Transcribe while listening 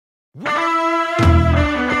I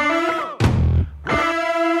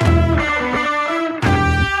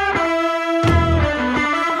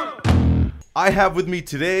have with me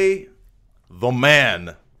today the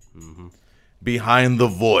man behind the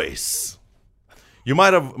voice. You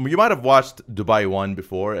might have watched Dubai 1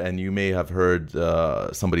 before, and you may have heard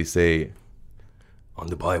somebody say, On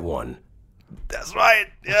Dubai 1. That's right.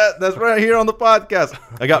 Yeah, that's right here on the podcast.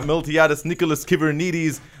 I got Miltiadis, Nicholas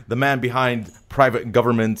Kyvernitis, the man behind Private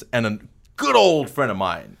Government, and a good old friend of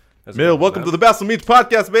mine. Mil, welcome to the Basel Meets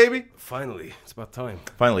podcast, baby. Finally, it's about time.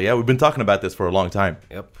 Finally, yeah, we've been talking about this for a long time.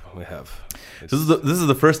 Yep, we have. So this is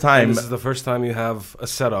the first time. This is the first time you have a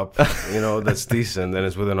setup, that's decent, and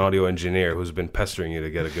it's with an audio engineer who's been pestering you to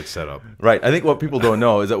get a good setup. Right. I think what people don't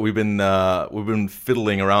know is that we've been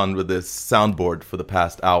fiddling around with this soundboard for the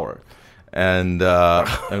past hour, and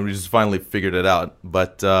we just finally figured it out.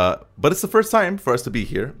 But it's the first time for us to be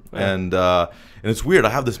here, yeah. And it's weird. I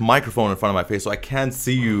have this microphone in front of my face, so I can't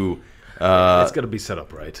see you. It's got to be set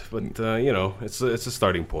up right, but it's a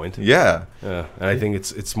starting point. Yeah, and I think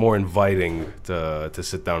it's more inviting to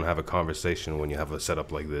sit down and have a conversation when you have a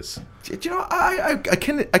setup like this. I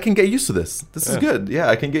can get used to this. This is good. Yeah,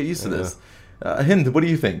 I can get used to this. Hind, what do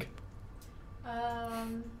you think? I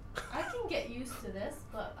can get used to this,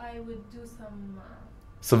 but I would do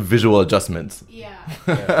some visual adjustments. Yeah.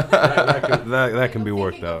 that can be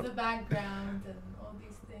worked out. The background and all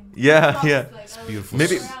these things. Yeah. It's beautiful.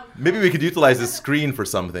 Maybe we could utilize this screen for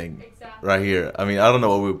something. Exactly. Right here. I mean, I don't know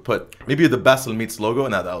what we would put. Maybe the Basel Meets logo,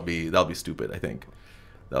 and that'll be stupid. I think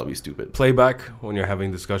that'll be stupid. Playback when you're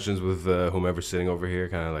having discussions with whomever's sitting over here,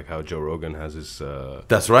 kind of like how Joe Rogan has his.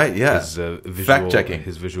 That's right. Yeah. His visual, fact checking.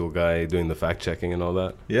 His visual guy doing the fact checking and all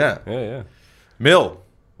that. Yeah. Mil,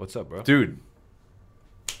 what's up, bro? Dude.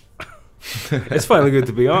 It's finally good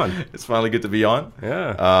to be on. It's finally good to be on.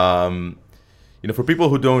 Yeah. For people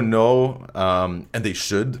who don't know, and they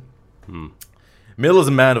should, Mil is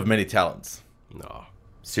a man of many talents. No.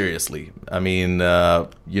 Seriously. I mean,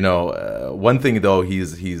 one thing though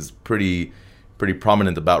he's pretty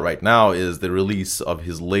prominent about right now is the release of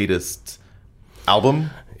his latest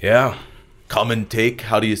album. Yeah. Come and Take.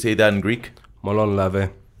 How do you say that in Greek? Molon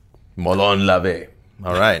lave. Molon lave.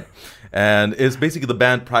 All right. And it's basically the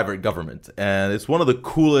band Private Government. And it's one of the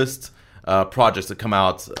coolest projects that come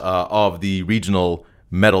out of the regional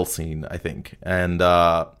metal scene, I think. And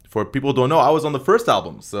for people who don't know, I was on the first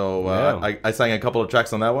album. So I sang a couple of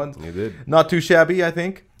tracks on that one. You did. Not too shabby, I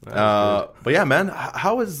think. But yeah, man,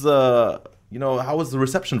 how was the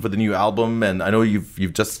reception for the new album? And I know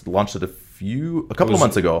you've just launched it a couple of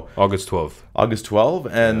months ago. August 12th.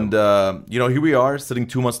 And, here we are sitting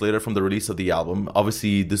 2 months later from the release of the album.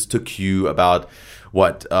 Obviously, this took you about,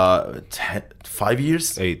 5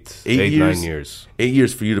 years? 8 years? 9 years. 8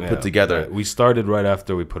 years for you to put together. We started right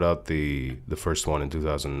after we put out the first one in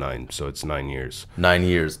 2009, so it's 9 years. 9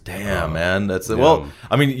 years. Damn, man. That's well,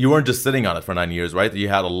 I mean, you weren't just sitting on it for 9 years, right? You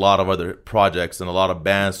had a lot of other projects and a lot of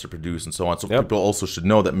bands to produce and so on. So people also should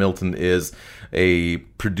know that Milton is a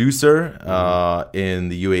producer in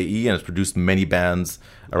the UAE and has produced many bands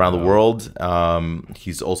around the world.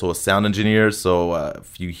 He's also a sound engineer, so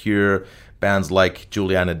if you hear bands like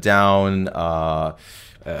Juliana Down,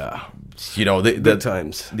 good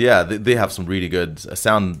times. Yeah, they have some really good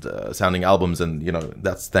sounding albums, and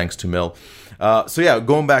that's thanks to Mil.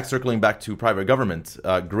 Circling back to Private Government,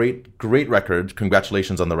 great record.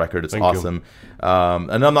 Congratulations on the record. It's awesome.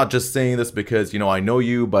 And I'm not just saying this because I know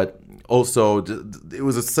you, but also it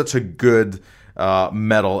was such a good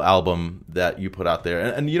metal album that you put out there,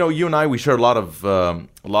 and you and I, we share a lot of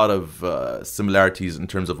similarities in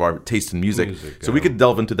terms of our taste in music. So we could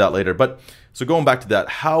delve into that later. But so going back to that,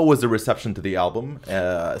 how was the reception to the album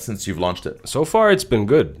since you've launched it? So far, it's been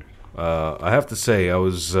good. I have to say, I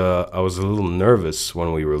was a little nervous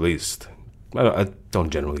when we released. I don't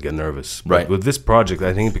generally get nervous, but with this project,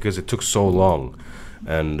 I think because it took so long,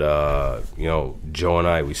 and Joe and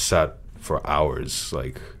I, we sat for hours,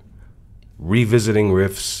 revisiting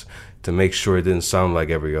riffs to make sure it didn't sound like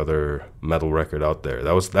every other metal record out there.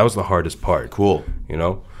 That was the hardest part. Cool.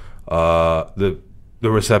 The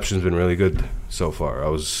reception's been really good so far. I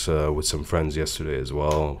was with some friends yesterday as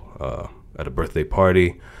well at a birthday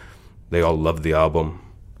party. They all loved the album.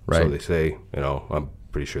 Right. So they say, I'm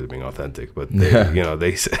pretty sure they're being authentic, but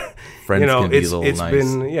they say, friends can be a little it's nice.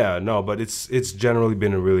 But it's generally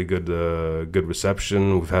been a really good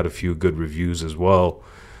reception. We've had a few good reviews as well.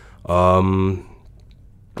 Even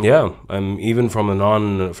from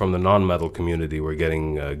the non-metal community, we're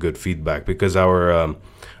getting good feedback, because our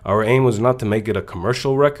aim was not to make it a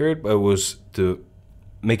commercial record, but it was to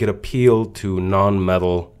make it appeal to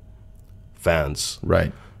non-metal fans.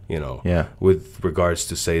 Right. with regards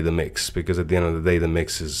to, say, the mix. Because at the end of the day, the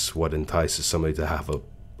mix is what entices somebody to have a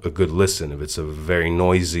good listen. If it's a very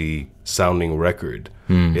noisy sounding record,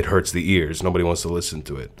 it hurts the ears. Nobody wants to listen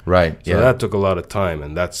to it. Right. So that took a lot of time,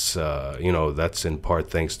 and that's that's in part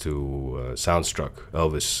thanks to Soundstruck.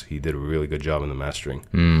 Elvis, he did a really good job in the mastering.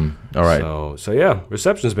 All right. So yeah,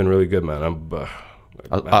 reception's been really good, man.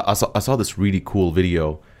 I saw this really cool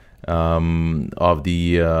video of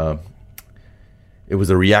the. It was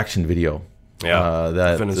a reaction video.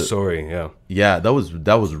 Yeah, story. Yeah, that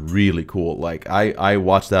was really cool. Like I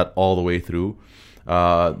watched that all the way through.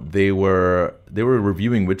 They were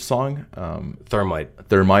reviewing which song?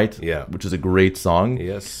 Thermite. Yeah, which is a great song.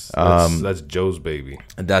 Yes, that's Joe's baby.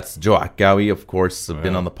 And that's Joe Akawi, of course. I've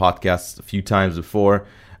been on the podcast a few times before.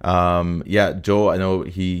 Joe, I know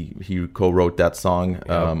he co-wrote that song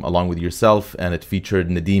along with yourself, and it featured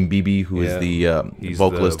Nadim Bibi, who is the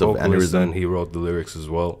vocalist of Aneurysm. And he wrote the lyrics as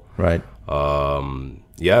well. Right.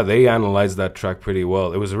 They analyzed that track pretty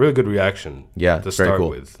well. It was a really good reaction. To start cool.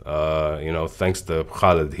 with. Thanks to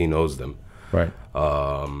Khaled, he knows them. Right.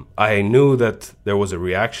 I knew that there was a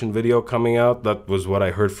reaction video coming out. That was what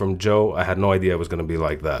I heard from Joe. I had no idea it was going to be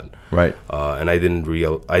like that. Right. And I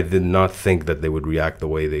did not think that they would react the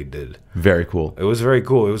way they did. Very cool. It was very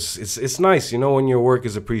cool. It's nice, when your work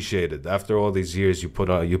is appreciated. After all these years, you put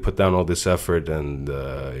down all this effort and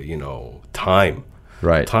time.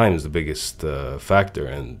 Right. Time is the biggest factor,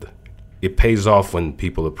 and it pays off when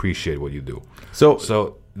people appreciate what you do.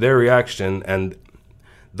 So their reaction and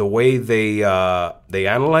the way they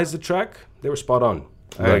analyzed the track, they were spot on.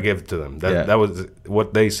 I gotta give it to them. That was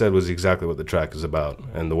what they said was exactly what the track is about,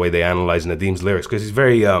 and the way they analyzed Nadim's lyrics, because he's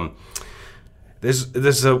very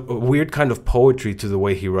there's a weird kind of poetry to the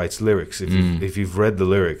way he writes lyrics. If you've read the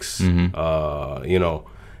lyrics,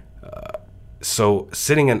 so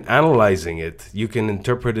sitting and analyzing it, you can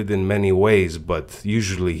interpret it in many ways, but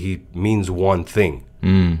usually he means one thing.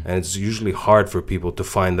 And it's usually hard for people to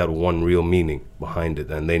find that one real meaning behind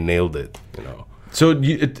it, and they nailed it, So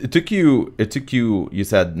it took you, you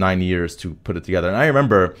said 9 years to put it together. And I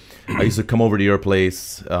remember I used to come over to your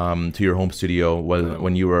place, to your home studio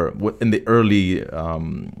when you were in the early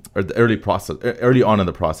on in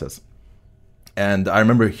the process. And I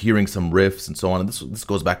remember hearing some riffs and so on. And this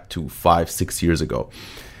goes back to 5-6 years ago.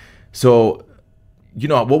 So,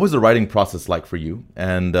 what was the writing process like for you?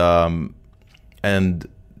 And are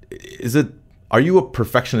you a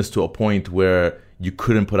perfectionist to a point where you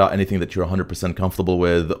couldn't put out anything that you're 100% comfortable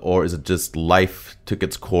with, or is it just life took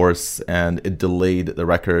its course and it delayed the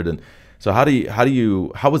record? And so how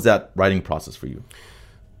was that writing process for you?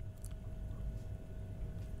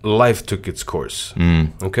 Life took its course.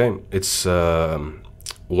 Okay, it's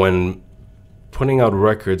when putting out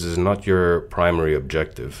records is not your primary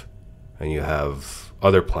objective, and you have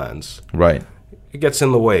other plans. Right. It gets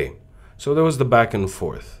in the way. So there was the back and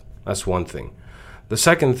forth. That's one thing. The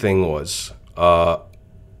second thing was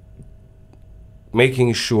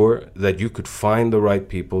making sure that you could find the right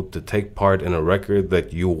people to take part in a record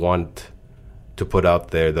that you want to put out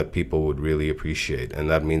there that people would really appreciate. And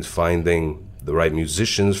that means finding the right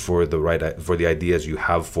musicians for the ideas you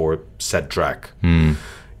have for said track.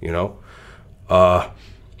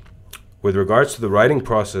 With regards to the writing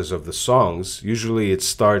process of the songs, usually it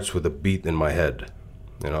starts with a beat in my head.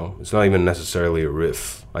 It's not even necessarily a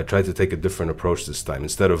riff. I tried to take a different approach this time.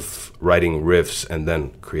 Instead of writing riffs and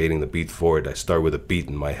then creating the beat for it, I start with a beat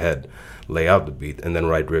in my head, lay out the beat, and then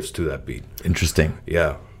write riffs to that beat. Interesting.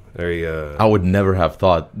 Yeah. Very. I would never have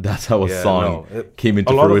thought that's how a song came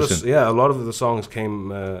into fruition. A lot of the songs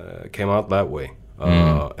came out that way,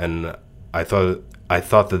 and I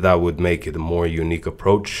thought that would make it a more unique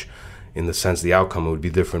approach, in the sense the outcome would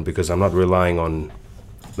be different, because I'm not relying on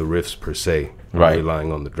the riffs per se. I'm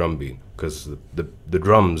relying on the drum beat, because the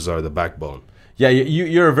drums are the backbone. Yeah,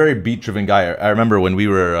 you're a very beat-driven guy. I remember when we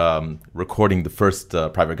were recording the first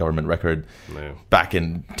Private Government record back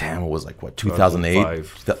in, it was like, 2008?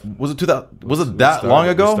 Was it 2000? Was it that long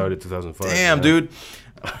ago? We started 2005. Damn, dude.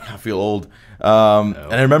 I feel old. And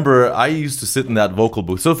I remember I used to sit in that vocal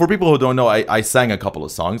booth. So for people who don't know, I sang a couple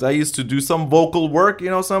of songs. I used to do some vocal work,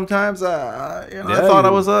 sometimes. I thought I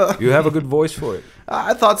was You have a good voice for it.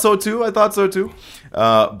 I thought so too.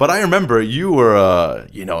 But I remember you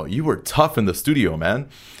were tough in the studio, man.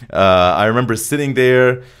 I remember sitting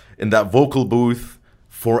there in that vocal booth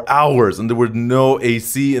for hours, and there were no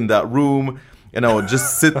AC in that room. And I would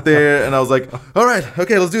just sit there, and I was like, all right,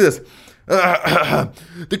 okay, let's do this.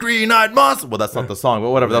 the green-eyed monster. Well, that's not the song,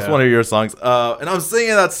 but whatever. That's one of your songs. And I'm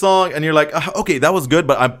singing that song, and you're like, okay, that was good,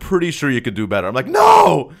 but I'm pretty sure you could do better. I'm like,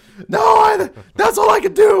 no, that's all I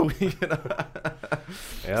could do. You know?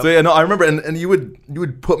 So yeah, no, I remember, and you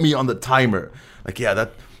would put me on the timer. Like, yeah,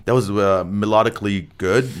 that was melodically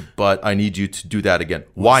good, but I need you to do that again.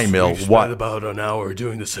 Why, Mill? Why? About an hour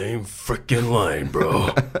doing the same freaking line, bro.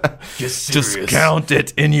 Just count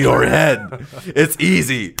it in your head. It's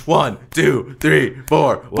easy. 1, 2, 3,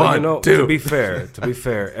 4. Well, 1, 2. To be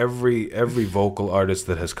fair, every vocal artist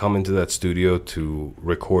that has come into that studio to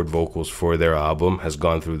record vocals for their album has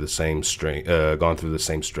gone through the same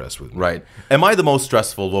stress with me. Right. Am I the most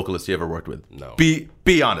stressful vocalist you ever worked with? No.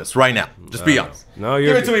 Be honest right now. Just be honest. No,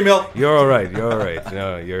 give it to me, Mill. You're all right.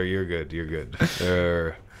 No, you're good. You're good.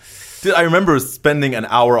 Dude, I remember spending an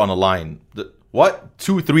hour on a line. What?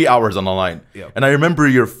 2-3 hours on a line. Yep. And I remember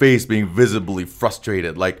your face being visibly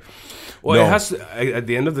frustrated. Like, well, no. It has to, at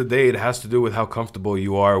the end of the day, it has to do with how comfortable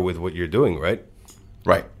you are with what you're doing, right?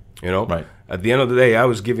 Right. You know? Right. At the end of the day, I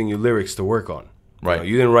was giving you lyrics to work on. Right.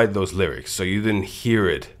 You didn't write those lyrics, so you didn't hear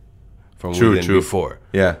it from within before.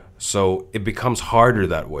 Yeah. So it becomes harder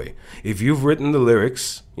that way. If you've written the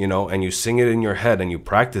lyrics, and you sing it in your head and you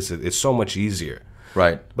practice it, it's so much easier.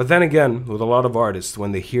 Right. But then again, with a lot of artists,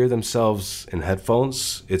 when they hear themselves in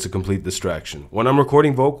headphones, it's a complete distraction. When I'm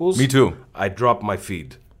recording vocals, me too. I drop my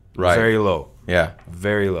feed. Right. Very low. Yeah.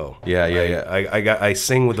 Very low. Yeah. I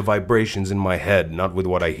sing with the vibrations in my head, not with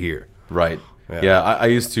what I hear. Right. Yeah. I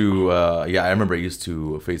used to. I remember I used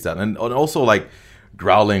to face that, and also like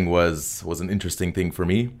growling was an interesting thing for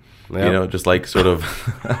me. Yep. Just like sort of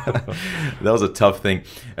that was a tough thing.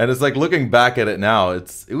 And it's like looking back at it now,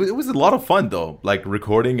 it was a lot of fun though. Like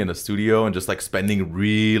recording in a studio and just like spending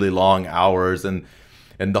really long hours and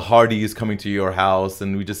the Hardys coming to your house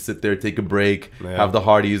and we just sit there, take a break, have the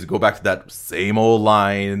Hardys go back to that same old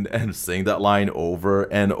line and sing that line over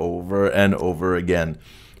and over and over again.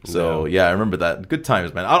 So yeah, I remember that. Good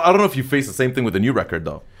times, man. I don't know if you faced the same thing with the new record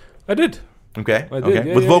though. I did. Okay. I did.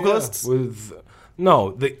 Okay. With vocalists?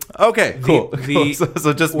 No. Okay, cool.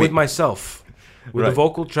 So just with myself. With the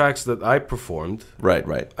vocal tracks that I performed.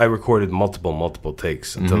 Right. I recorded multiple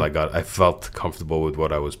takes until I felt comfortable with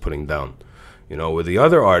what I was putting down. With the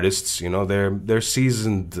other artists, they're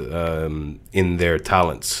seasoned in their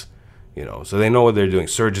talents. So they know what they're doing.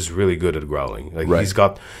 Serge is really good at growling. Like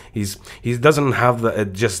he doesn't have that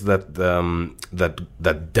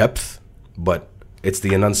depth, but it's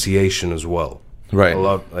the enunciation as well. Right. A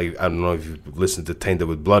lot. I don't know if you've listened to Tainted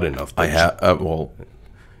with Blood enough. I have.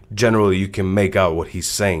 Generally, you can make out what he's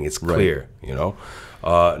saying. It's clear.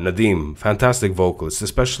 Nadim, fantastic vocalist,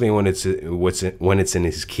 especially when it's in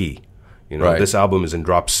his key. This album is in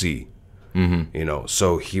drop C. Mm-hmm.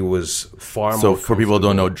 So he was far more. So for people who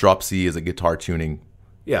don't know, drop C is a guitar tuning.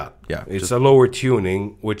 Yeah. It's a lower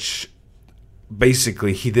tuning, which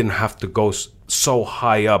basically he didn't have to go so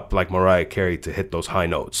high up like Mariah Carey to hit those high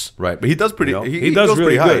notes. Right, but he does pretty. He does really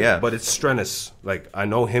pretty high, good. yeah. But it's strenuous. Like I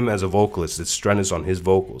know him as a vocalist. It's strenuous on his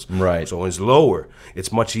vocals. Right. So when it's lower, it's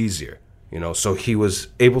much easier. So he was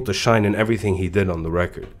able to shine in everything he did on the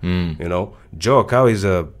record. Joe Akawi's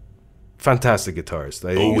a fantastic guitarist.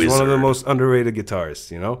 He's one of the most underrated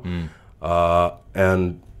guitarists.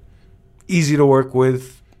 And easy to work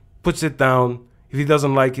with. Puts it down. If he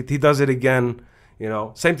doesn't like it, he does it again.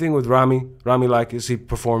 Same thing with Rami Lakis. He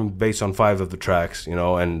performed bass on 5 of the tracks,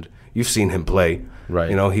 and you've seen him play.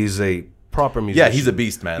 Right. He's a proper musician. Yeah, he's a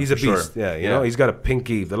beast, man. He's a beast. Sure. Yeah, he's got a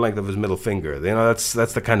pinky the length of his middle finger. That's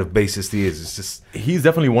the kind of bassist he is. It's just he's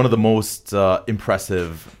definitely one of the most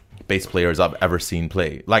impressive bass players I've ever seen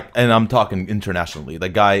play. And I'm talking internationally. The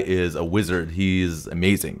guy is a wizard. He's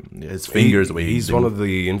amazing. His fingers, the way he's one of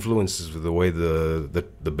the influences with the way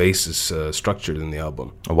the bass is structured in the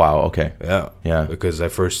album. Oh, wow. Okay. Yeah. Because I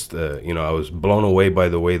first, I was blown away by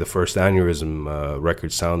the way the first Aneurysm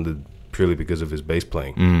record sounded purely because of his bass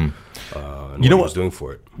playing. And what he was doing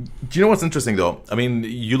for it. Do you know what's interesting though? I mean,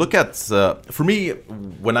 you look at for me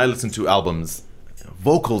when I listen to albums,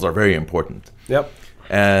 vocals are very important. Yep.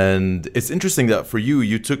 And it's interesting that for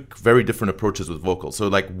you took very different approaches with vocals. So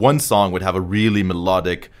like one song would have a really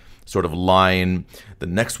melodic sort of line. The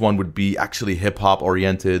next one would be actually hip hop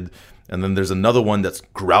oriented. And then there's another one that's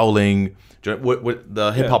growling. What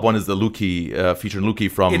the hip hop one is the Luki, featuring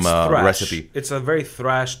Luki from Recipe. It's a very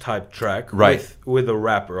thrash type track, right? With a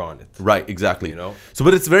rapper on it, right? Exactly. So,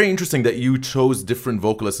 but it's very interesting that you chose different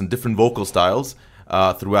vocalists and different vocal styles.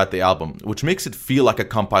 throughout the album, which makes it feel like a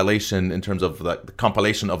compilation in terms of like the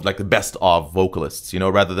compilation of like the best of vocalists, you know,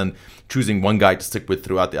 rather than choosing one guy to stick with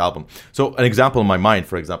throughout the album. So an example in my mind,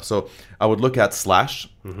 for example, so I would look at Slash,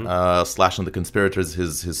 Slash and the Conspirators,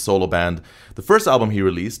 his solo band. The first album he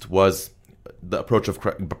released was The Approach of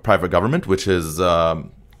Private Government, which is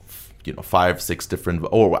 5, 6 different,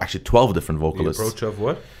 or actually 12 different vocalists. The approach of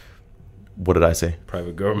what? What did I say?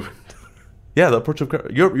 Private government. Yeah, the approach of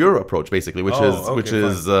your approach, basically, which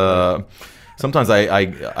is sometimes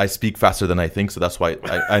I speak faster than I think, so that's why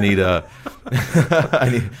I need I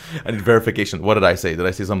need verification. What did I say? Did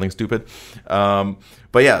I say something stupid?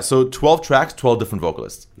 But yeah, so 12 tracks, 12 different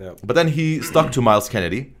vocalists. Yep. But then he stuck to Miles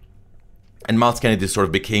Kennedy, and Miles Kennedy sort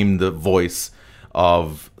of became the voice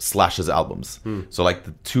of Slash's albums. So like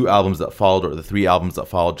the 2 albums that followed, or the 3 albums that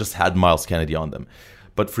followed, just had Miles Kennedy on them.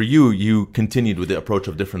 But for you continued with the approach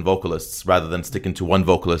of different vocalists rather than sticking to one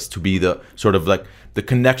vocalist to be the sort of like the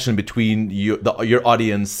connection between your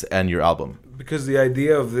audience and your album. Because the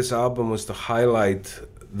idea of this album was to highlight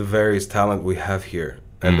the various talent we have here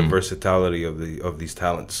and the versatility of these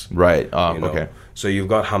talents. Right. You know? Okay. So you've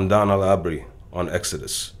got Hamdan Al-Abri on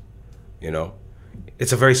Exodus. You know,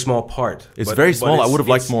 it's a very small part. It's very small. I would have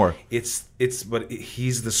liked more. But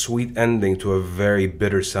he's the sweet ending to a very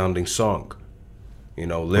bitter sounding song. You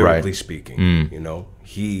know, lyrically speaking, you know,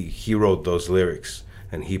 he wrote those lyrics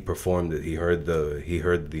and he performed it. He heard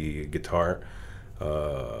the guitar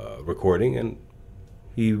recording and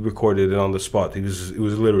he recorded it on the spot. It was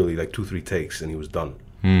literally like 2-3 takes and he was done.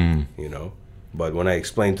 You know, but when I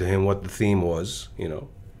explained to him what the theme was, you know,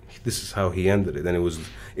 this is how he ended it, and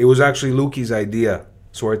it was actually Luki's idea.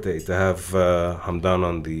 Suerte to have Hamdan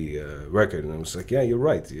on the record, and I was like, yeah, you're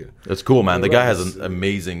right. Yeah. That's cool, man. The guy has an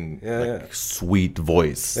amazing, sweet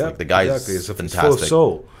voice. Yeah, like the guy's exactly. It's fantastic. full of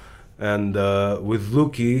soul. And with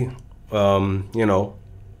Luki, you know,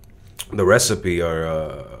 the Recipe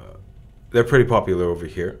are they're pretty popular over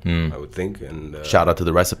here, I would think. And shout out to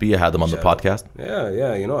the Recipe. I had them on the podcast.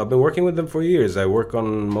 Yeah. You know, I've been working with them for years. I work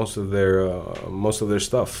on most of their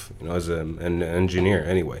stuff. You know, as an engineer,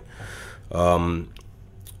 anyway.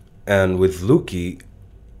 And with Luki,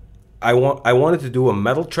 I wanted to do a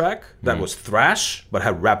metal track that was thrash but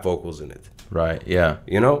had rap vocals in it. Right. Yeah.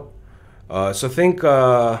 You know, so think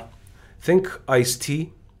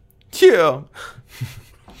Ice-T. Yeah.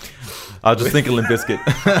 I was just thinking Limp Bizkit.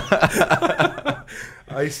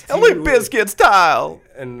 Ice-T. Limp Bizkit style.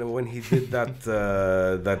 And when he did that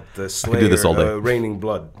Slayer, do this all day. Raining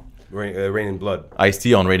Blood. Raining Blood.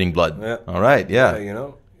 Ice-T on Raining Blood. Yeah. All right. Yeah. You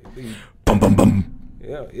know. Bum bum bum.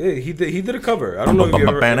 Yeah. He did a cover. I don't know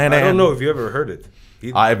if you ever heard it.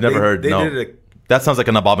 I've never heard. No. They did that sounds like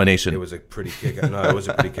an abomination. It was a pretty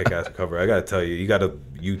kick-ass cover. I gotta tell you, you gotta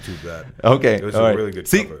YouTube that. Okay, it was a really good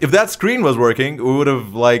cover. See, if that screen was working, we would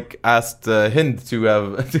have like asked Hind to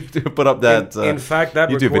have to put up that. In fact, that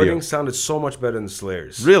YouTube recording video sounded so much better than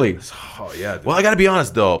Slayer's. Really? Oh yeah. Dude. Well, I gotta be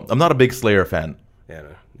honest though, I'm not a big Slayer fan. Yeah.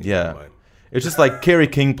 Yeah. It's just like Kerry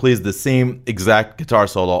King plays the same exact guitar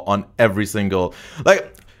solo on every single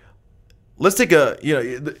like. Let's take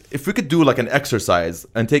if we could do like an exercise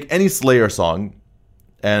and take any Slayer song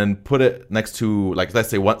and put it next to, like, let's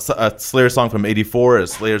say a Slayer song from 84, a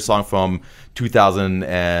Slayer song from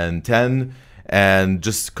 2010, and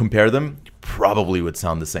just compare them, you probably would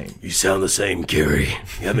sound the same. You sound the same, Kerry.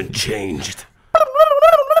 You haven't changed.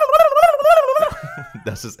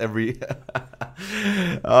 That's just every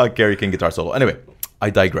Kerry King guitar solo. Anyway, I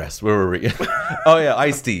digress. Where were we? Oh yeah,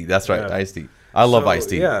 Ice-T. That's right, yeah. Ice-T. I love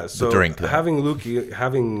Ice-T. Yeah, so the drink. Having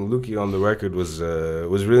Luki on the record was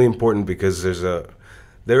really important because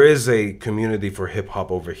there is a community for hip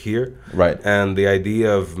hop over here, right? And the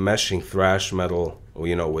idea of meshing thrash metal,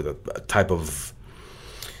 you know, with a type of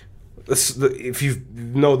if you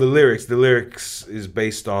know the lyrics is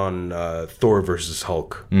based on Thor versus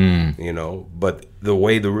Hulk, you know, but the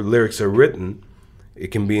way the lyrics are written,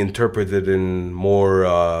 it can be interpreted in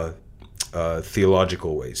more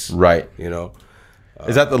theological ways, right? You know,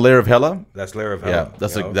 is that the Lair of Hella? That's Lair of Hella. Yeah,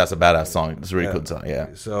 that's a badass song. It's a really good song. Yeah.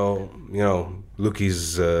 So you know,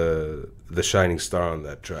 Luki's the shining star on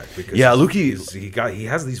that track because Luki he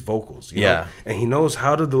has these vocals, you know? And he knows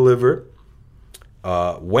how to deliver,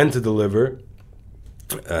 when to deliver.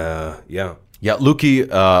 Luki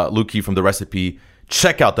from The Recipe.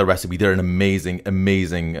 Check out The Recipe. They're an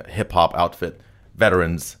amazing hip hop outfit.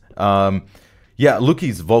 Veterans.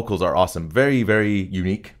 Luki's vocals are awesome. Very, very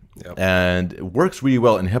unique. Yep. And it works really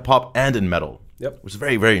well in hip hop and in metal. Yep. Which is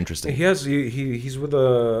very, very interesting. He's with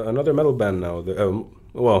another metal band now.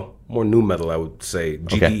 More new metal, I would say.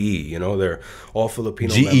 GDE. Okay. You know, they're all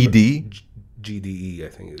Filipino. GED? GDE, I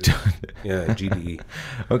think it is. Yeah, GDE.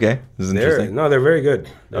 Okay, this is interesting. They're very good.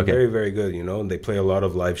 They're Okay. very, very good. You know, they play a lot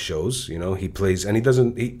of live shows. You know, he plays, and he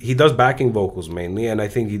does backing vocals mainly, and I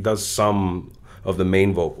think he does some of the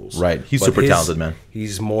main vocals. Right, he's But super talented, man.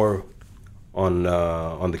 He's more on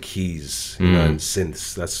the keys, you know, and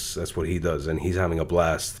synths. That's what he does, and he's having a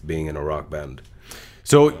blast being in a rock band.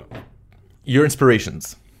 So, your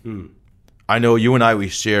inspirations. I know you and we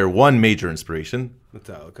share one major inspiration.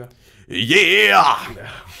 Metallica. Yeah.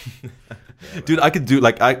 Dude, I could do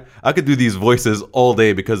I could do these voices all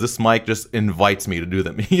day because this mic just invites me to do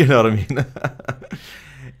them. You know what I mean?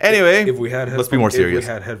 Anyway, If we had let's be more serious. If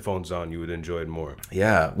we had headphones on, you would enjoy it more.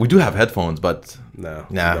 Yeah, we do have headphones, but No,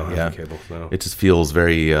 we nah, don't yeah, have cables, no. it just feels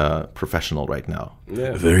very professional right now.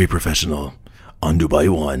 Yeah. Very professional. On Dubai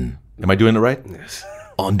One. Am I doing it right? Yes.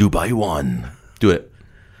 On Dubai One. Do it.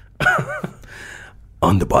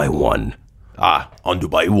 On Dubai One. On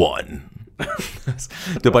Dubai One.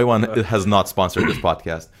 Dubai One has not sponsored this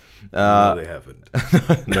podcast. No, they haven't.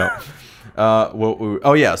 No.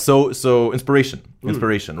 So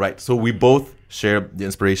inspiration, right? So we both share the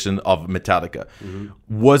inspiration of Metallica.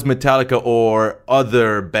 Was Metallica or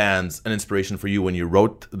other bands an inspiration for you when you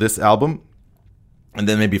wrote this album? And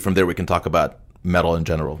then maybe from there we can talk about metal in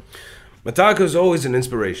general. Metallica is always an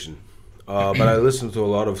inspiration, but I listen to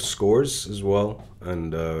a lot of scores as well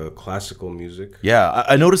and classical music. Yeah,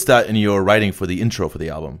 I noticed that in your writing for the intro for the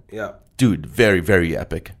album. Yeah, Dude, very, very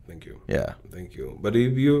epic. thank you. Yeah. Thank you. But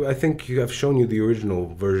I think I've shown you the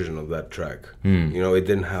original version of that track. You know, it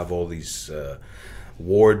didn't have all these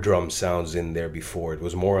war drum sounds in there before. It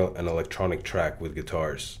was more an electronic track with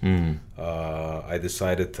guitars. I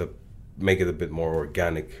decided to make it a bit more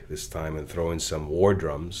organic this time and throw in some war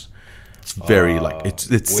drums. It's very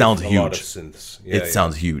it sounds with a huge. lot of synths. Yeah, It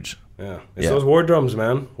sounds huge. Yeah, it's Yeah. those war drums,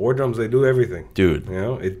 man. War drums, they do everything, Dude. You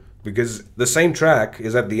know, because the same track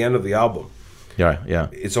is at the end of the album. Yeah, yeah.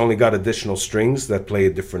 It's only got additional strings that play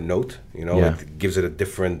a different note. You know, Yeah. it gives it a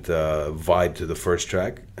different vibe to the first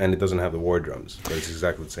track, and it doesn't have the war drums, but it's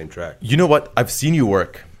exactly the same track. You know what? I've seen you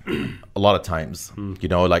work a lot of times. You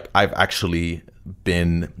know, like I've actually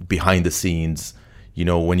been behind the scenes, you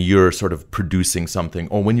know, when you're sort of producing something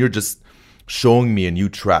or when you're just showing me a new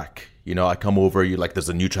track. You know, I come over, you're like, there's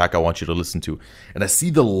a new track I want you to listen to. And I see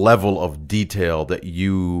the level of detail that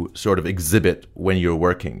you sort of exhibit when you're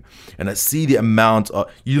working. And I see the amount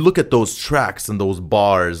of, you look at those tracks and those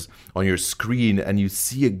bars on your screen and you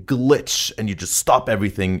see a glitch and you just stop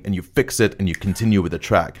everything and you fix it and you continue with the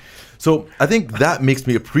track. So I think that makes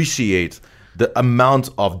me appreciate the amount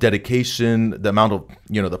of dedication, the amount of,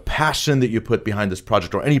 you know, the passion that you put behind this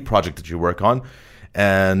project or any project that you work on,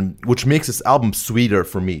 and which makes this album sweeter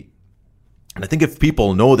for me. And I think if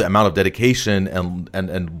people know the amount of dedication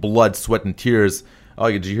and blood, sweat, and tears,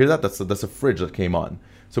 oh, did you hear that? That's a fridge that came on.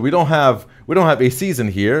 So we don't have ACs in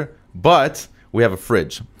here, but we have a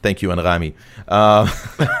fridge. Thank you, Anrami. I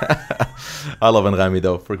love Anrami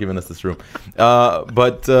though for giving us this room.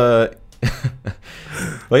 But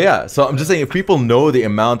yeah. So I'm just saying, if people know the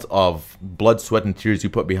amount of blood, sweat, and tears you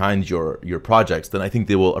put behind your projects, then I think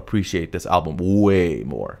they will appreciate this album way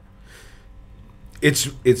more.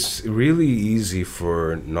 It's really easy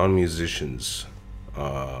for non-musicians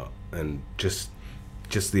and just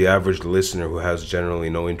the average listener who has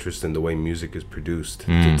generally no interest in the way music is produced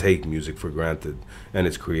to take music for granted and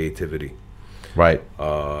its creativity. Right.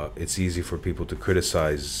 It's easy for people to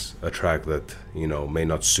criticize a track that, you know, may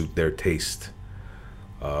not suit their taste,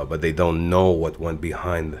 but they don't know what went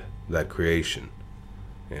behind that creation,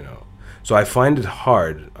 you know. So I find it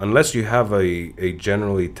hard, unless you have a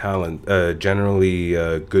generally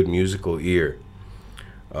good musical ear,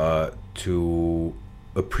 to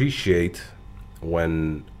appreciate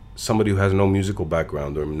when somebody who has no musical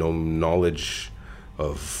background or no knowledge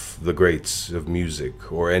of the greats of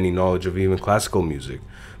music or any knowledge of even classical music,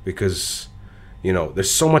 because, you know,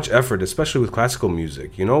 there's so much effort, especially with classical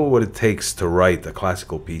music. You know what it takes to write a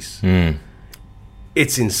classical piece?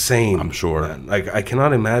 It's insane. I'm sure. Man. Like, I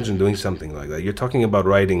cannot imagine doing something like that. You're talking about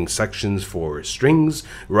writing sections for strings,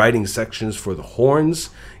 writing sections for the horns,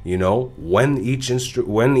 you know, when each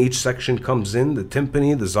section comes in, the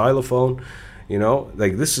timpani, the xylophone, you know,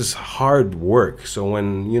 like, this is hard work. So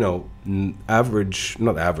when, you know, not average,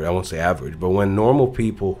 I won't say average, but when normal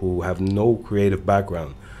people who have no creative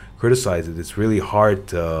background criticize it, it's really hard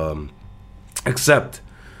to accept,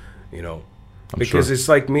 you know. Because it's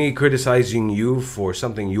like me criticizing you for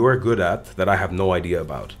something you're good at that I have no idea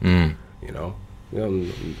about, you know?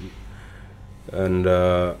 And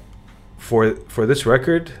for this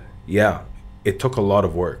record, yeah, it took a lot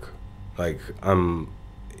of work. Like,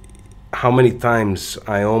 how many times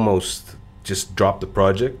I almost just dropped the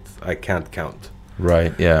project, I can't count.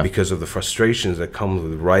 Right. Yeah. Because of the frustrations that come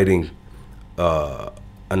with writing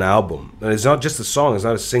an album. And it's not just a song. It's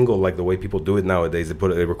not a single like the way people do it nowadays.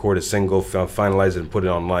 They record a single, finalize it, and put it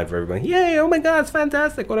online for everybody. Yay! Oh my God, it's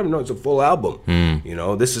fantastic. Whatever. No, it's a full album. You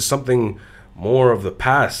know, this is something more of the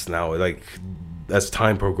past now. Like as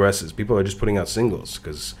time progresses, people are just putting out singles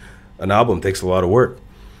because an album takes a lot of work.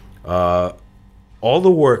 All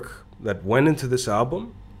the work that went into this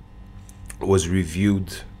album was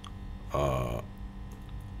reviewed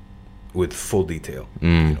with full detail.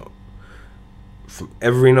 You know, from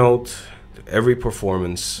every note to every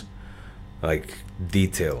performance, like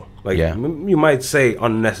detail. Like you might say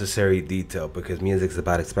unnecessary detail because music's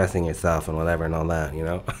about expressing yourself and whatever and all that. You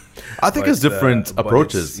know, I think it's different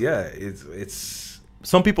approaches. It's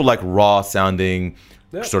some people like raw sounding.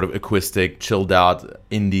 Sort of acoustic, chilled out,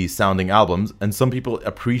 indie sounding albums, and some people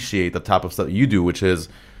appreciate the type of stuff you do, which is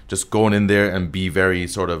just going in there and be very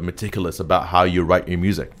sort of meticulous about how you write your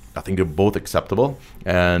music. I think they're both acceptable,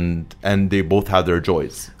 and they both have their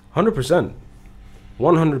joys. 100%,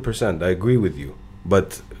 100%. I agree with you,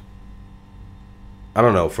 but I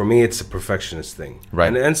don't know. For me, it's a perfectionist thing,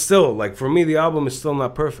 right? And still, like for me, the album is still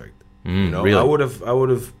not perfect. You know, really? I would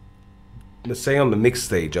have. Let's say on the mix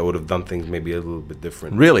stage, I would have done things maybe a little bit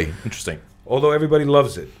different. Really? Interesting. Although everybody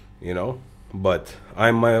loves it, you know? But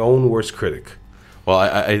I'm my own worst critic. Well,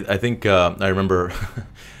 I think, I remember,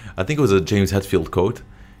 I think it was a James Hetfield quote.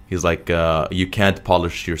 He's like, you can't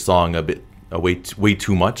polish your song way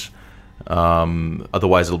too much.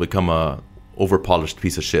 Otherwise, it'll become a over-polished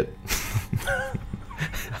piece of shit.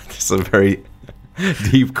 Just a very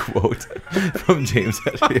deep quote from James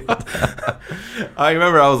Hetfield. I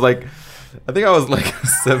remember I think I was like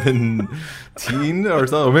 17 or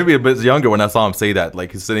something, or maybe a bit younger when I saw him say that.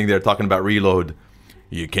 Like he's sitting there talking about Reload.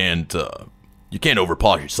 You can't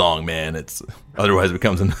overpolish your song, man. Otherwise it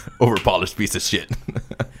becomes an overpolished piece of shit.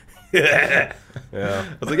 Yeah. I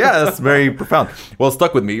was like, yeah, that's very profound. Well, it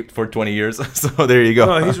stuck with me for 20 years. So there you go.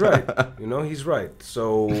 No, he's right. You know, he's right.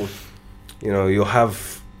 So, you know, you'll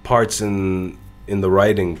have parts in the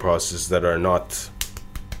writing process that are not,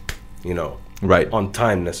 you know, right on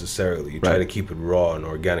time necessarily. You try to keep it raw and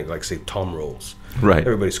organic, like say tom rolls. Right.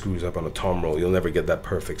 Everybody screws up on a tom roll. You'll never get that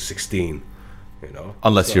perfect 16. You know,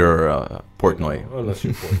 unless you're Portnoy. Unless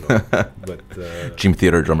you're Portnoy. But Dream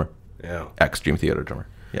Theater drummer. Yeah. Ex-Dream Theater drummer.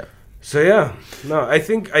 Yeah. So yeah, no, I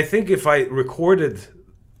think if I recorded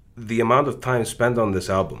the amount of time spent on this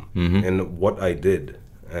album and what I did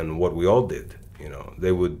and what we all did, you know,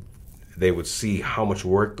 they would see how much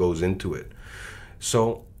work goes into it.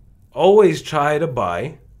 So always try to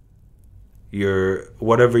buy your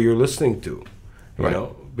whatever you're listening to, you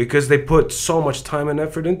know, because they put so much time and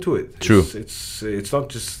effort into it. True. It's not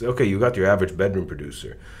just okay. You got your average bedroom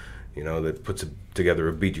producer, you know, that puts together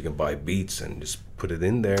a beat. You can buy beats and just put it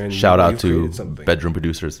in there. And shout out to bedroom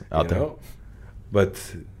producers out there.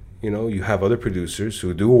 But you know, you have other producers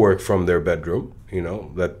who do work from their bedroom, you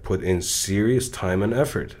know, that put in serious time and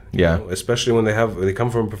effort. Yeah. You know, especially when they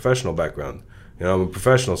come from a professional background. You know, I'm a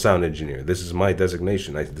professional sound engineer. This is my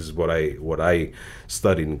designation. This is what I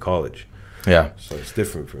studied in college. Yeah. So it's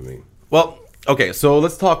different for me. Well, okay, so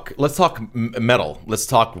let's talk metal. Let's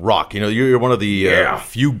talk rock. You know, you're one of the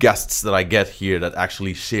few guests that I get here that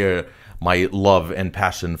actually share my love and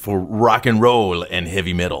passion for rock and roll and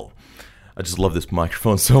heavy metal. I just love this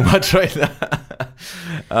microphone so much right now.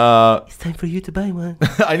 It's time for you to buy one.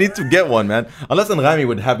 I need to get one, man. Unless Rami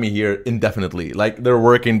would have me here indefinitely. Like, they're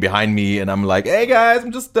working behind me, and I'm like, hey, guys,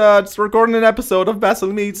 I'm just recording an episode of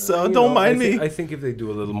Basel Meets. Don't mind me. I think if they do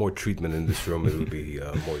a little more treatment in this room, it would be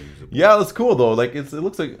more usable. Yeah, that's cool, though. Like, it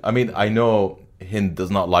looks like... I mean, I know Hind does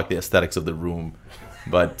not like the aesthetics of the room.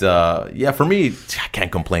 But, yeah, for me, I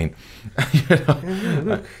can't complain. You know?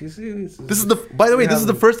 Look, this is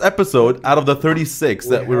the first episode out of the 36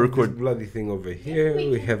 that we record. This bloody thing over here.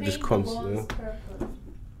 We have this constant.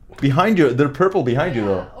 Behind you, they're purple behind you,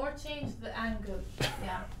 though. Or change the angle.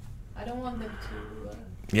 Yeah, I don't want them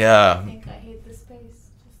to. Yeah. Think I hate the space.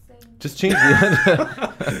 Just change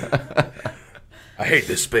the. I hate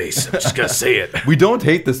this space. I'm just gonna say it. We don't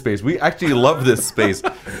hate this space. We actually love this space,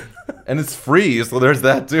 and it's free. So there's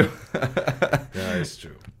that too. Yeah, it's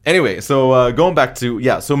true. Anyway, so going back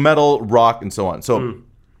to so metal, rock, and so on. So,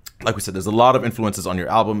 like we said, there's a lot of influences on your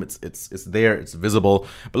album. It's there, it's visible.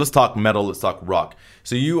 But let's talk metal. Let's talk rock.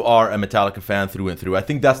 So you are a Metallica fan through and through. I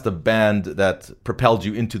think that's the band that propelled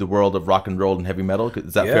you into the world of rock and roll and heavy metal.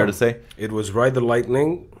 Is that fair to say? It was Ride the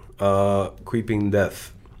Lightning, Creeping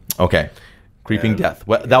Death. Okay, Creeping Death.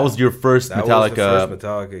 Well, that was your first Metallica. That was the first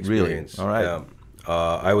Metallica experience. Really? All right. Yeah.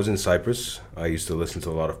 I was in Cyprus. I used to listen to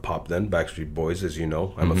a lot of pop then, Backstreet Boys, as you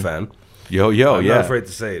know. I'm a fan. Yo, I'm not afraid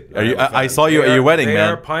to say it. I saw you at your wedding, man. They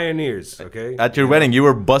are pioneers, okay? At your wedding, you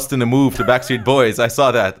were busting a move to Backstreet Boys. I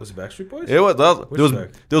saw that. Was it Backstreet Boys? It was. There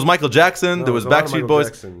was Michael Jackson. No, there was Backstreet Boys.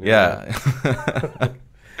 Jackson, yeah.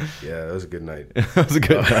 Yeah, that was a good night. It was a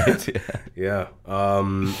good night. Yeah.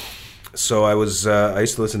 So I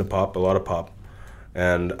used to listen to pop, a lot of pop,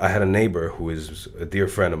 and I had a neighbor who is a dear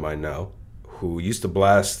friend of mine now, who used to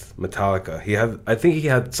blast Metallica. I think he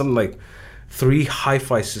had something like 3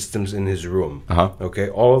 hi-fi systems in his room. Okay,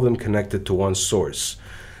 all of them connected to one source,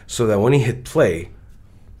 so that when he hit play,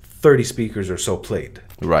 30 speakers or so played.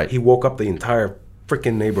 Right. He woke up the entire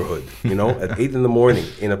freaking neighborhood, at 8 in the morning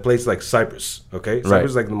in a place like Cyprus. Okay,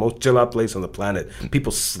 Cyprus is like the most chill out place on the planet.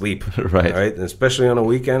 People sleep. Right. Right, and especially on a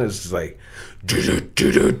weekend, it's just like,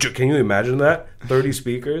 can you imagine that? 30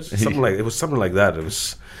 speakers, something like that. It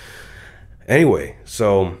was. Anyway,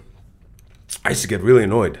 so I used to get really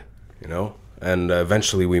annoyed, and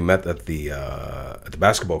eventually we met at the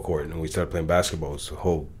basketball court, and we started playing basketball. It's a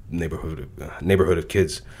whole neighborhood of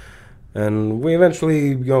kids, and we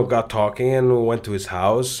eventually got talking, and we went to his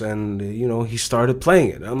house, and he started playing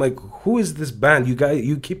it. I'm like, who is this band?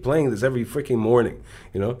 You keep playing this every freaking morning,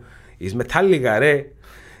 He's Metallica, eh?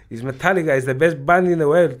 He's Metallica. He's the best band in the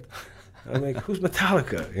world. I'm like, who's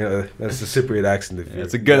Metallica? That's the Cypriot accent.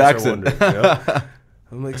 It's a good accent.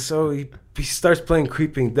 I'm like, so he starts playing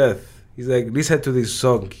Creeping Death. He's like, listen to this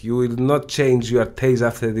song. You will not change your taste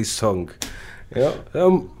after this song.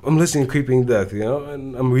 I'm listening to Creeping Death,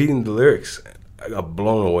 and I'm reading the lyrics. I got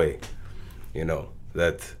blown away.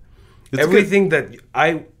 That it's everything good.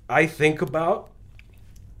 That I think about,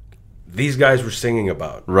 these guys were singing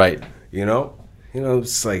about. Right.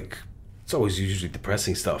 It's like, it's always usually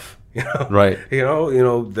depressing stuff. Right.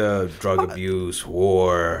 The drug abuse,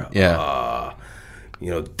 war,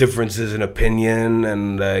 differences in opinion,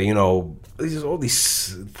 and all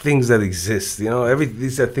these things that exist.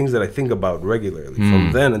 These are things that I think about regularly.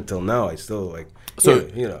 From then until now, I still like. So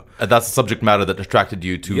that's the subject matter that attracted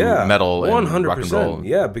you to metal and 100%, rock and roll.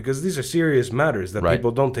 Yeah, because these are serious matters that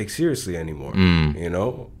people don't take seriously anymore.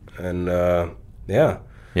 And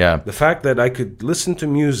the fact that I could listen to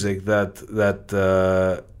music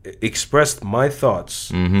that expressed my thoughts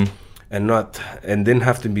and didn't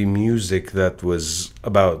have to be music that was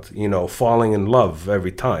about falling in love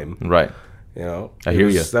every time. Right. I hear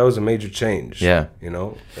you. That was a major change. Yeah.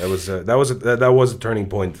 That was a turning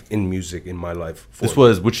point in music in my life. This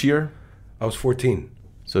was which year? I was 14.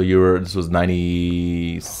 So this was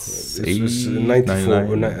 98? This was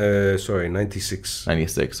 94. 96.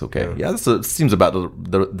 96. Okay. Yeah, this seems about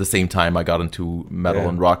the same time I got into metal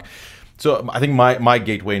and rock. So I think my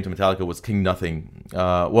gateway into Metallica was King Nothing.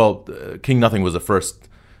 King Nothing was the first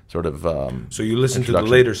sort of. So you listened to the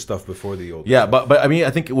later stuff before the old. Yeah, but I mean,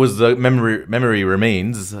 I think it was the Memory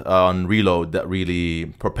Remains on Reload that really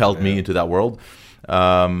propelled me into that world.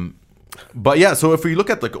 But yeah, so if we look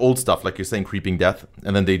at like old stuff, like you're saying, Creeping Death,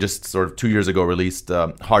 and then they just sort of 2 years ago released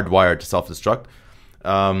Hardwired to Self-Destruct.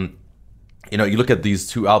 You look at these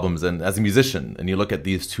 2 albums, and as a musician, and you look at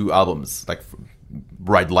these 2 albums, like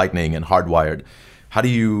Bright Lightning and Hardwired, how do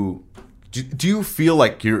you feel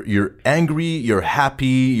like you're angry, you're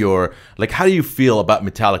happy, how do you feel about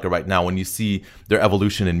Metallica right now when you see their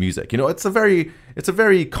evolution in music? It's a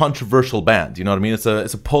very controversial band. You know what I mean? It's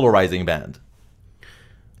a polarizing band.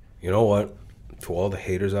 You know what? To all the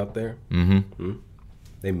haters out there,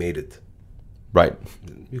 they made it. Right.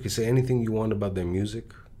 You can say anything you want about their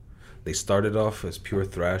music. They started off as pure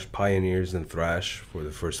thrash, pioneers in thrash for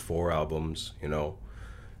the first 4 albums.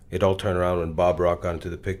 It all turned around when Bob Rock got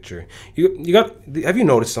into the picture. Have you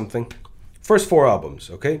noticed something? First 4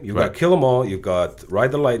 albums, okay? You've got Kill 'Em All, you've got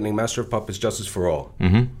Ride the Lightning, Master of Puppets, Justice for All.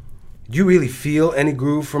 Do you really feel any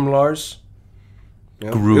groove from Lars?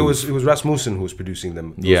 Groove. It was Rasmussen who was producing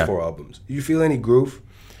those 4 albums. Do you feel any groove?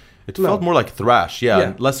 It felt more like thrash,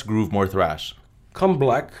 less groove, more thrash. Come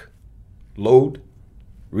Black, Load,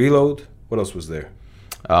 Reload. What else was there?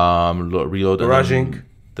 Reload. Garage Inc.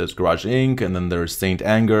 There's Garage Inc. And then there's Saint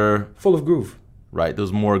Anger. Full of groove. Right,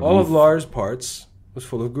 there's more groove. All of Lars' parts was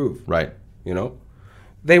full of groove. Right.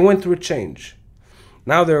 They went through a change.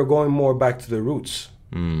 Now they're going more back to their roots.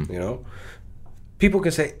 People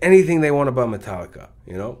can say anything they want about Metallica.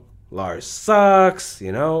 Lars sucks.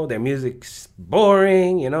 Their music's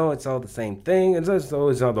boring. It's all the same thing. It's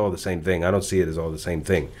not all the same thing. I don't see it as all the same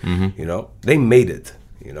thing. They made it.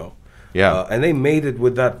 And they made it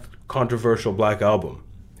with that controversial Black Album.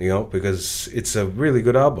 Because it's a really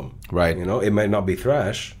good album. Right. It might not be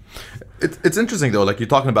thrash. It's interesting though. Like you're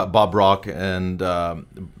talking about Bob Rock and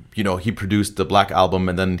he produced the Black Album,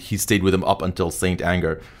 and then he stayed with him up until Saint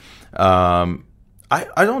Anger.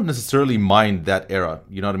 I don't necessarily mind that era.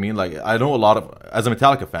 You know what I mean? Like, I know a lot of, as a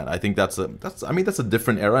Metallica fan, I think that's a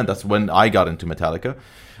different era, and that's when I got into Metallica.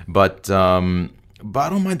 But I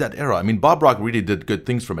don't mind that era. I mean, Bob Rock really did good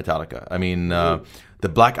things for Metallica. I mean, the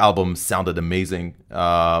Black Album sounded amazing.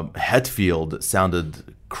 Hetfield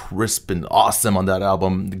sounded crisp and awesome on that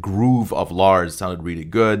album. The groove of Lars sounded really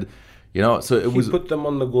good. So he put them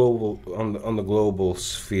on the global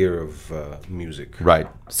sphere of music, right?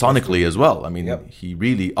 Sonically as well. I mean, he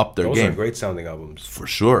really upped their game. Those are great sounding albums for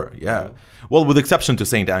sure. Yeah. Well, with exception to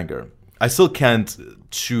Saint Anger, I still can't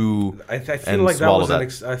chew I feel and like swallow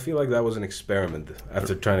that. I feel like that was an experiment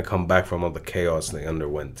after trying to come back from all the chaos they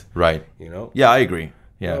underwent. Right. Yeah, I agree.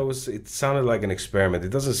 Yeah, it sounded like an experiment. It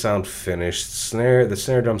doesn't sound finished. The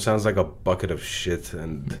snare drum sounds like a bucket of shit,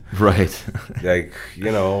 and right, like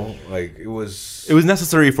it was. It was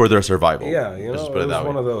necessary for their survival. Yeah, it was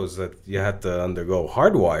one of those that you had to undergo.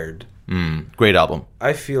 Hardwired, great album.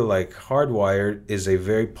 I feel like Hardwired is a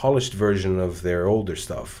very polished version of their older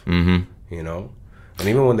stuff. Mm-hmm. And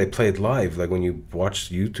even when they played live, like when you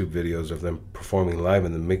watch YouTube videos of them performing live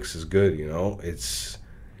and the mix is good,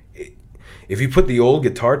 if you put the old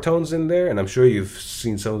guitar tones in there, and I'm sure you've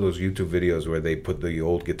seen some of those YouTube videos where they put the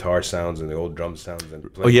old guitar sounds and the old drum sounds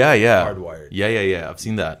and play Hardwired. Yeah. I've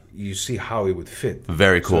seen that. You see how it would fit.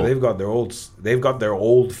 Very cool. So they've got their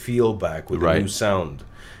old feel back with the new sound,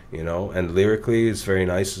 and lyrically it's very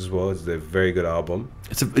nice as well. It's a very good album.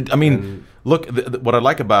 Look, what I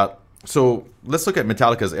like about, so let's look at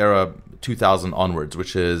Metallica's era 2000 onwards,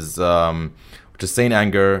 which is Saint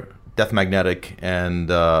Anger, Death Magnetic, and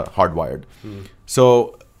Hardwired.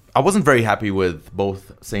 So I wasn't very happy with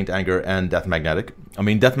both Saint Anger and Death Magnetic. I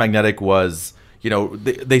mean, Death Magnetic was,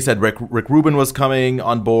 they said Rick Rubin was coming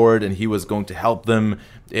on board and he was going to help them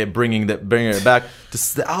bringing it back.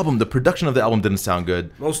 Just the production of the album didn't sound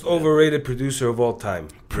good. Most overrated producer of all time.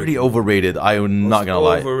 Pretty overrated. I'm not gonna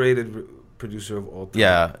lie. Overrated producer of all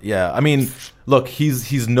time. Yeah. I mean, look,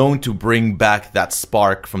 he's known to bring back that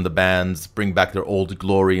spark from the bands, bring back their old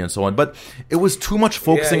glory and so on. But it was too much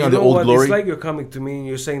focusing on the old glory. It's like you're coming to me and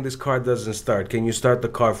you're saying this car doesn't start. Can you start the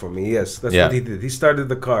car for me? Yes, that's what he did. He started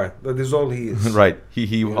the car. That is all he is. Right.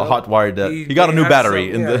 He hotwired that. He got a new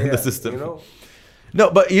battery in the system. No,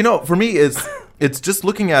 but for me, it's just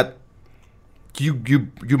looking at you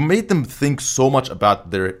made them think so much about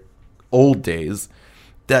their old days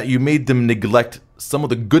that you made them neglect some of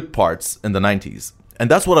the good parts in the 90s. And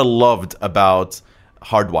that's what I loved about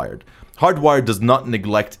Hardwired. Hardwired does not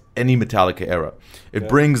neglect any Metallica era. It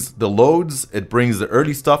brings the loads, it brings the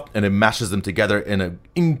early stuff, and it mashes them together in an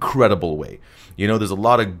incredible way. There's a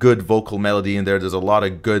lot of good vocal melody in there. There's a lot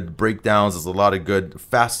of good breakdowns. There's a lot of good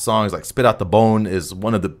fast songs. Like Spit Out the Bone is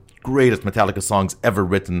one of the greatest Metallica songs ever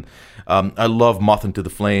written. I love Moth into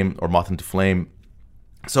Flame.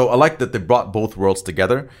 So I like that they brought both worlds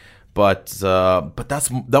together, but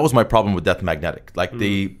that was my problem with Death Magnetic. Like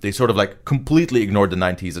they sort of like completely ignored the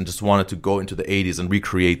 90s and just wanted to go into the 80s and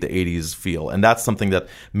recreate the 80s feel, and that's something that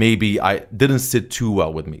maybe I didn't sit too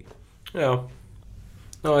well with me. Yeah,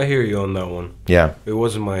 no, I hear you on that one. Yeah, it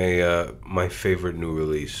wasn't my favorite new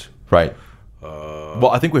release. Right.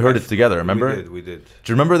 Well, I think we heard it together, remember? We did.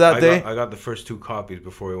 Do you remember that day? I got the first 2 copies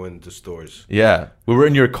before we went into stores. Yeah, we were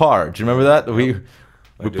in your car. Do you remember that?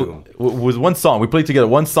 It was one song. We played together,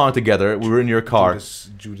 one song together. We were in your car.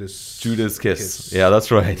 Judas Kiss. Yeah,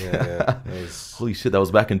 that's right. Yeah. Holy shit, that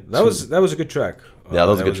was back in... That was a good track. Yeah,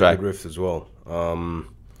 that was a good track. A good riff as well.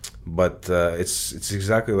 But it's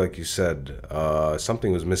exactly like you said.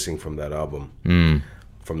 Something was missing from that album,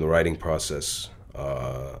 from the writing process.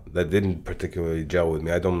 That didn't particularly gel with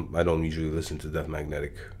me. I don't usually listen to Death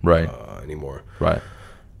Magnetic anymore. Right.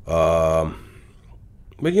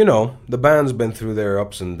 But the band's been through their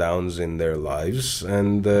ups and downs in their lives,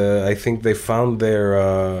 and I think they found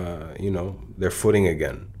their footing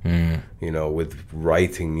again. With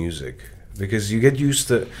writing music, because you get used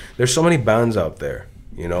to. There's so many bands out there,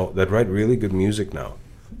 that write really good music now.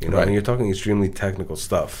 And you're talking extremely technical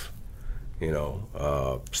stuff.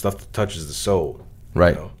 Stuff that touches the soul.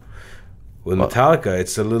 Right. With Metallica,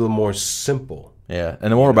 it's a little more simple. Yeah,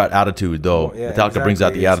 and more about attitude, though. Metallica brings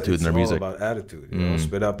out the attitude in their music. It's all about attitude.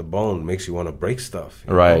 Spit Out the Bone makes you want to break stuff.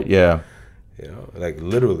 Right, yeah. Like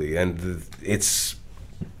literally. And it's...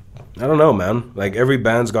 I don't know, man. Like, every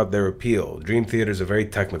band's got their appeal. Dream Theater's a very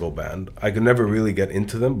technical band. I could never really get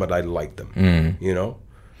into them, but I like them.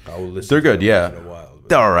 I will listen to them good, yeah. once in a while.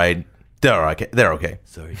 They're all right. They're okay.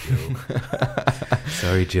 Sorry, Joe.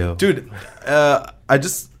 Sorry, Joe. Dude,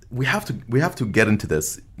 we have to get into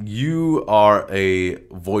this. You are a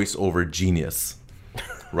voiceover genius,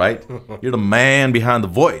 right? You're the man behind the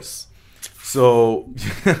voice. So,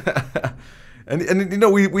 and you know,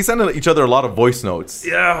 we send each other a lot of voice notes.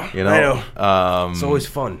 Yeah, you know, I know. It's always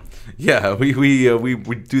fun. Yeah, we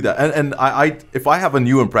do that, and I if I have a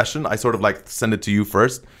new impression, I sort of like send it to you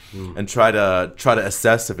first, and try to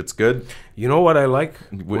assess if it's good. You know what I like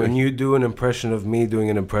when you do an impression of me doing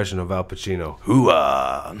an impression of Al Pacino.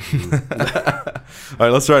 Hoo-ah! All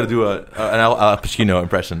right, let's try to do an Al Pacino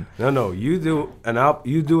impression. No, you do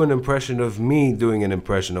an impression of me doing an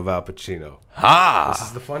impression of Al Pacino. Ha! This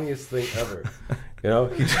is the funniest thing ever. You know,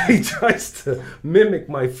 he tries to mimic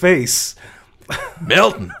my face.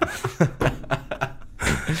 Milton,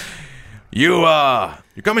 you're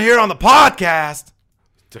coming here on the podcast.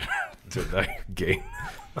 Did I gain?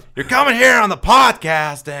 You're coming here on the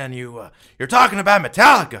podcast, and you're talking about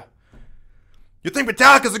Metallica. You think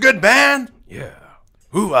Metallica's a good band? Yeah.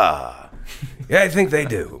 Hoo-ah! Yeah, I think they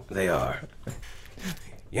do. They are.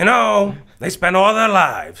 You know, they spend all their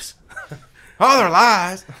lives on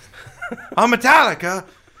Metallica.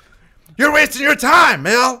 You're wasting your time,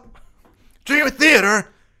 Mil. Dream Theater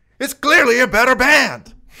is clearly a better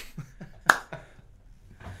band.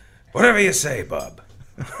 Whatever you say, Bob.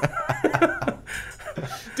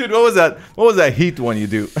 Dude, what was that? What was that Heat one you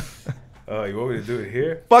do? Oh, you want me to do it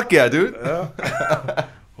here? Fuck yeah, dude. What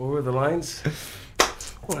were the lines?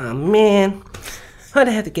 Oh, man. I'd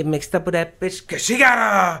have to get mixed up with that bitch. Because she got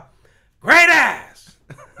a great ass.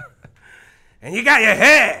 And you got your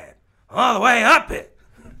head all the way up it.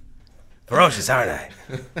 Ferocious, aren't I?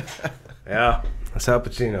 Yeah, that's Al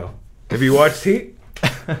Pacino. Have you watched Heat?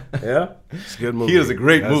 Yeah? It's a good movie. Heat is a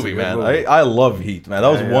great movie, man. I love Heat, man. That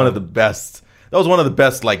was one of the best. That was one of the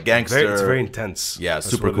best, like, gangster. It's very intense. Yeah, that's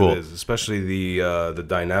super cool. It is. Especially the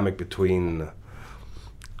dynamic between,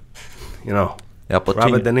 you know,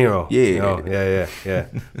 Robert De Niro. Yeah. You know, yeah.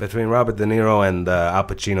 Between Robert De Niro and Al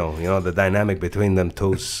Pacino. You know, the dynamic between them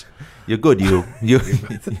two. You're good, you're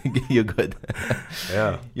good.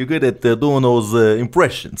 Yeah. You're good at doing those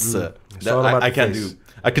impressions. I can't do.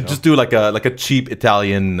 I could just do like a cheap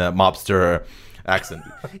Italian mobster accent.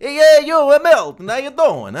 Yeah, you, Milton, how you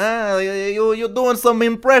doing? You're doing some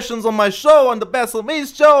impressions on my show, on the Best of Me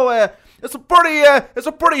show. It's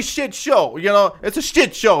a pretty shit show. You know, it's a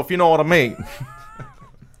shit show if you know what I mean.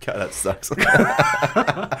 God, that sucks.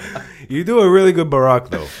 You do a really good Barack,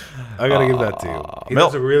 though. I gotta give that to you. He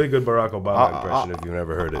does a really good Barack Obama impression. If you've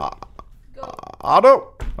never heard it, I don't.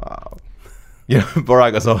 Yeah,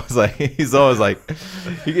 Barack is always like,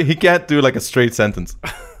 he can't do like a straight sentence.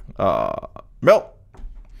 Mel,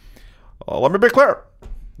 let me be clear.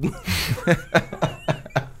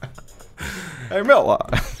 Hey, Mel,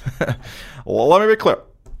 let me be clear.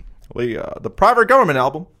 The Private Government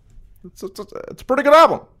album, it's a pretty good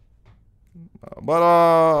album,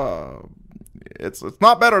 but it's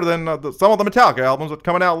not better than some of the Metallica albums that are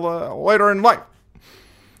coming out later in life.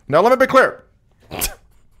 Now, let me be clear.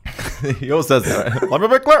 He always says that. Right? Let me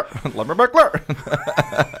be clear. Let me be clear.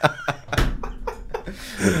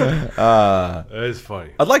 That is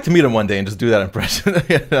funny. I'd like to meet him one day and just do that impression.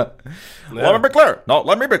 Yeah. Let me be clear. No,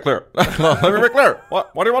 let me be clear. No, let me be clear.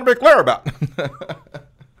 What do you want to be clear about?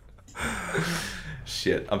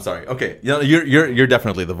 Shit, I'm sorry. Okay, you know, you're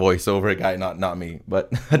definitely the voiceover guy, not me.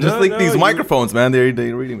 But I just think these microphones, man, they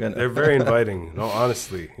really, man. They're very inviting. No,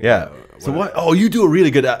 honestly. Yeah. So what? Oh, you do a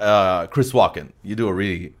really good Chris Walken. You do a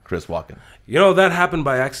really Chris Walken. You know, that happened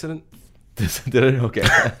by accident. Did it? Okay.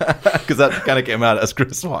 Because that kind of came out as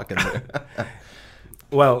Chris Walken.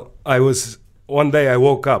 Well, one day I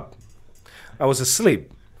woke up. I was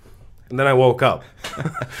asleep. And then I woke up.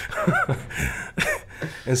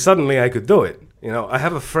 And suddenly I could do it. You know, I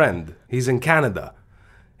have a friend. He's in Canada.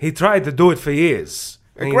 He tried to do it for years.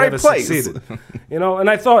 And he never succeeded. You know, and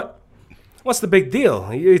I thought, what's the big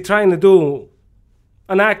deal? You're trying to do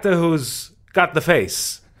an actor who's got the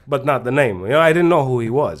face, but not the name. You know, I didn't know who he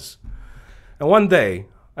was. And one day,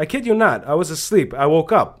 I kid you not, I was asleep. I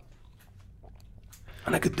woke up.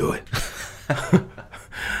 And I could do it.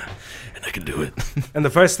 And I could do it. And the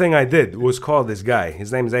first thing I did was call this guy.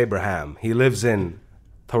 His name's Abraham. He lives in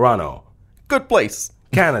Toronto. Good place.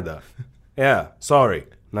 Canada. Yeah, sorry.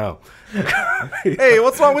 No. Hey,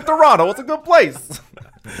 what's wrong with Toronto? What's a good place?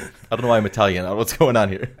 I don't know why I'm Italian. What's going on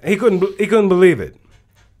here? He couldn't believe it.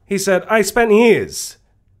 He said, I spent years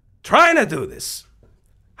trying to do this.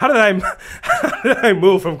 How did I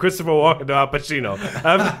move from Christopher Walken to Al Pacino?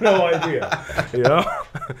 I have no idea. You know?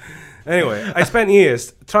 Anyway, I spent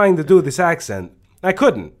years trying to do this accent. I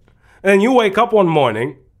couldn't. And you wake up one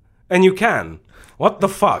morning and you can. What the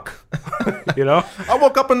fuck? You know? I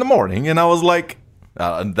woke up in the morning and I was like,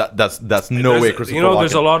 that's no way Christopher Walken.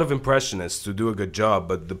 There's a lot of impressionists who do a good job,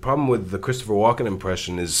 but the problem with the Christopher Walken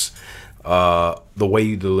impression is the way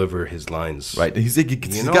you deliver his lines. Right. He's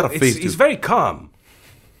got a face. He's very calm.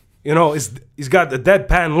 He's got the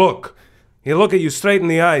deadpan look. He'll look at you straight in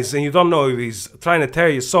the eyes, and you don't know if he's trying to tear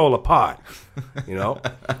your soul apart.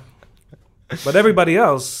 But everybody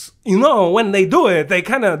else, when they do it, they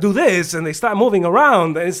kind of do this, and they start moving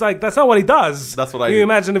around, and it's like, that's not what he does. That's what I do. do.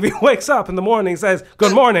 Imagine if he wakes up in the morning and says,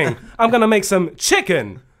 good morning, I'm going to make some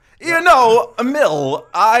chicken. Mill,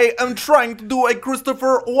 I am trying to do a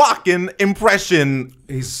Christopher Walken impression.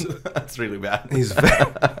 That's really bad. He's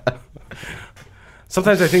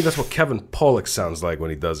Sometimes I think that's what Kevin Pollak sounds like when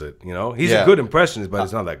he does it. He's a good impressionist, but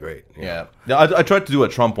it's not that great. Yeah. I tried to do a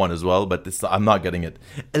Trump one as well, but I'm not getting it.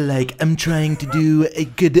 Like, I'm trying to do a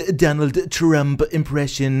good Donald Trump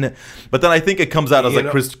impression, but then I think it comes out as like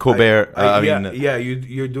Chris Colbert.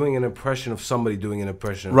 You're doing an impression of somebody doing an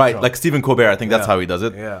impression of right, Trump. like Stephen Colbert. I think that's how he does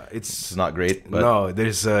it. Yeah, it's not great. But. No,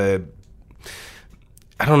 there's I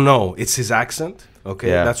don't know. It's his accent. Okay,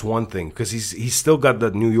 that's one thing, because he's still got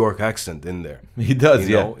that New York accent in there. He does,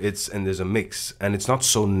 and there's a mix, and it's not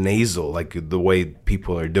so nasal like the way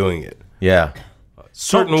people are doing it. Yeah,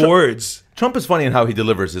 certain words. Trump is funny in how he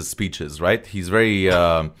delivers his speeches. Right, he's very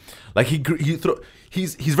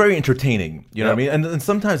he's very entertaining. You know what I mean? And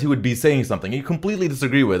sometimes he would be saying something you completely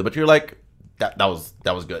disagree with, but you're like, that was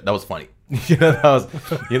good. That was funny. He could have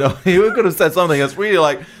said something that's really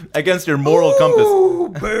like against your moral compass.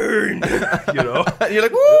 Burn. You're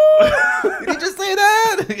like, woo! Did he just say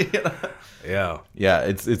that? Yeah.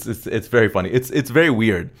 It's very funny. It's very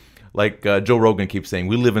weird. Like Joe Rogan keeps saying,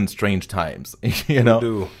 we live in strange times. We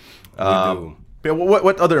do. But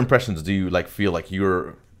what other impressions do you feel like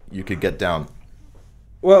you could get down?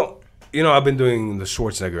 Well, I've been doing the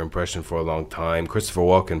Schwarzenegger impression for a long time, Christopher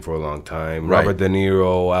Walken for a long time, right. Robert De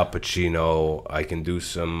Niro, Al Pacino. I can do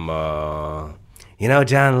some,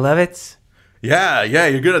 John Lovitz? Yeah,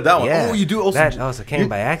 you're good at that one. Yeah, oh, you do also. That also came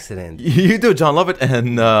by accident. You do John Lovett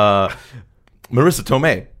and Marissa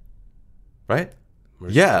Tomei, right? No.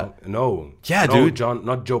 Yeah, no, dude.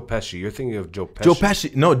 Not Joe Pesci. You're thinking of Joe Pesci. Joe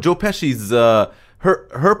Pesci. No, Joe Pesci's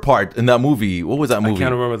her part in that movie. What was that movie? I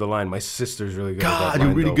can't remember the line. My sister's really good at that God, line,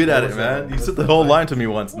 you're really good at it, man. You said the whole line to me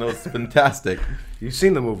once. No, it's fantastic. You've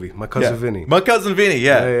seen the movie, My Cousin Vinny. My Cousin Vinny,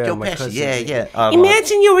 yeah. Joe my Pesci, cousin. yeah.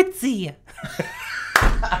 Imagine you're at Zia.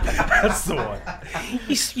 That's the one.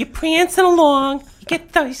 You're prancing along, you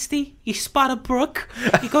get thirsty, you spot a brook,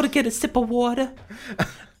 you go to get a sip of water.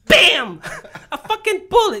 Bam! A fucking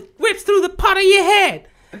bullet rips through the pot of your head.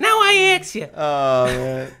 Now I ask you. Oh,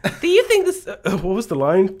 man. Do you think this... What was the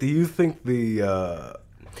line? Do you think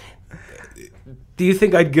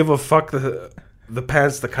I'd give a fuck the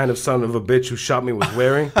pants the kind of son of a bitch who shot me was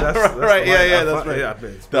wearing? That's right, that's right.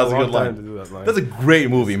 That's a good line. To do that line. That's a great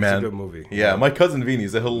movie, man. It's a good movie. Yeah, My Cousin Vinny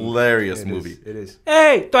is a hilarious movie. It is.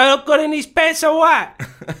 Hey, do I look good in these pants or what?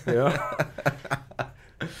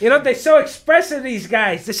 They're so expressive, these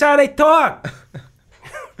guys. That's how they talk.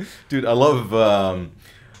 Dude, I love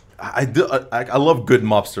I love good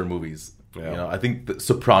mobster movies. Yeah. I think the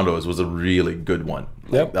Sopranos was a really good one.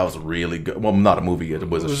 Yep. That was a really good. Well, not a movie. It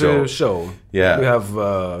was a show. A show. Yeah. We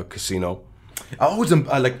have Casino. I always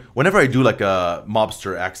whenever I do like a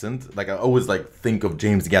mobster accent, I always think of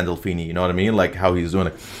James Gandolfini. You know what I mean? Like how he's doing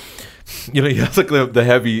it. He has the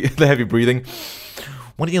heavy breathing.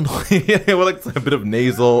 What do you know? Like a bit of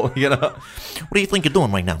nasal. What do you think you're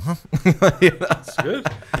doing right now, huh? That's good.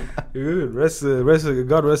 You're good.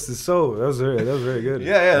 God rest his soul. That was very good.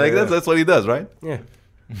 Yeah. That's what he does, right? Yeah,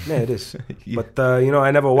 it is. But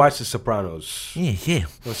I never watched The Sopranos. Yeah.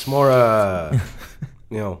 It's more, I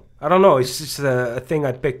don't know. It's just a thing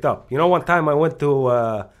I picked up. One time I went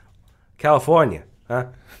to California. I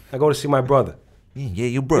go to see my brother. Yeah,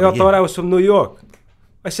 your brother. I thought I was from New York.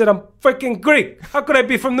 I said, I'm freaking Greek. How could I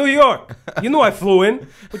be from New York? You knew I flew in.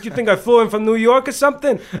 But you think I flew in from New York or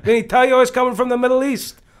something? Didn't he tell you I was coming from the Middle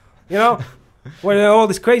East? Where all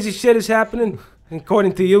this crazy shit is happening,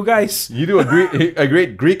 according to you guys. You do a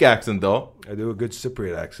great Greek accent, though. I do a good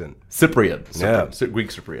Cypriot accent. Cypriot. Yeah. Greek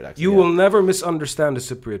Cypriot accent. You will never misunderstand a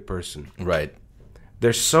Cypriot person. Right.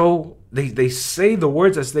 They're so... They say the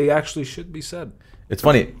words as they actually should be said. It's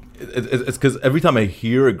funny. It's because every time I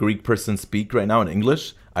hear a Greek person speak right now in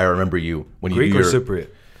English, I remember you. When Greek you or Cypriot?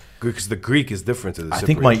 Because the Greek is different to the Cypriot. I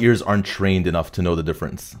think my ears aren't trained enough to know the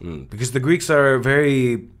difference. Because the Greeks are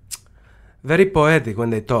very, very poetic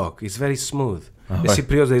when they talk. It's very smooth. The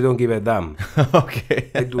Cypriots, they don't give a damn.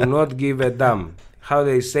 Okay. They do not give a damn. how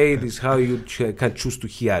they say it is how you can choose to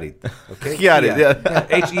hear it. Okay, Hear it, yeah.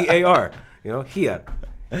 Hear. You know, hear.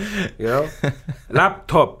 You know,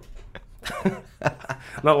 laptop,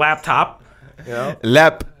 not laptop. You know,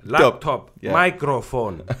 laptop, Yeah.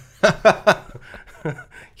 microphone,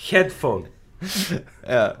 headphone,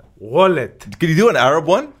 Yeah. wallet. Can you do an Arab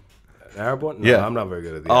one? Arab one? No, Yeah. I'm not very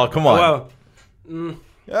good at that. Oh, come on. Well,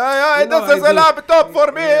 Yeah, No, this is I a do. laptop for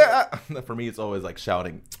me. For me, it's always like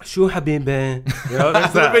shouting. Shu habibi. You know,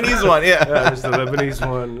 there's The that. Lebanese one, yeah. Yeah, there's the Lebanese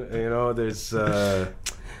one. You know, there's,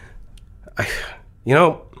 you know,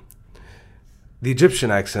 the Egyptian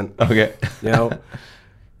accent. Okay. You know,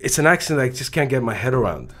 it's an accent I just can't get my head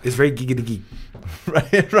around. It's very giggity.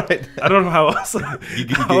 right. I don't know how else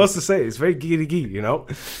to say it. It's very giggity, you know,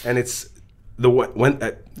 and it's the when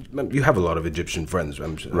you have a lot of Egyptian friends,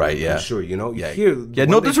 I'm Yeah. sure, you know. You Yeah. hear Yeah, when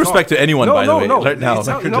no they disrespect talk. to anyone, by the way, right now. It's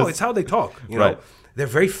how, Like, no, just- it's how they talk. You Right. know,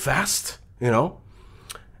 they're very fast. You know,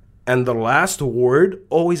 and the last word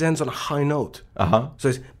always ends on a high note. So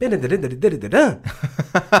it's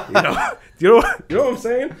you know what I'm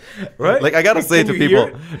saying, right? Like I gotta say to Can you people,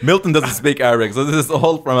 hear it? Milton doesn't speak Arabic, so this is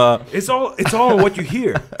all from a It's all what you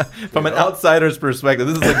hear. from an outsider's perspective.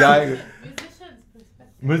 This is a guy. Musicians'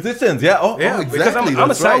 perspective. Musicians, yeah. Oh, Yeah, exactly. because I'm a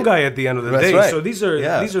That's sound right. guy at the end of the That's day. right. So these are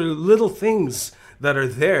Yeah. little things that are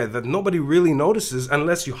there that nobody really notices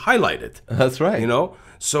unless you highlight it. That's right. You know.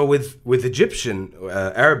 So with Egyptian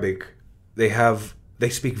Arabic, they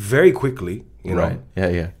speak very quickly. You know. Right.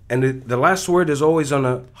 Yeah. And the last word is always on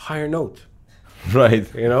a higher note. Right.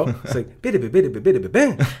 You know, it's like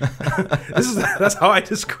that's how I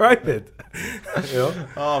describe it. You know,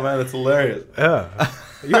 Oh man, that's hilarious. yeah.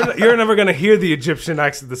 You're never gonna hear the Egyptian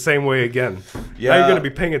accent the same way again. Now Yeah. you're gonna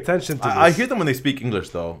be paying attention to this. I hear them when they speak English,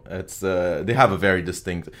 though. It's they have a very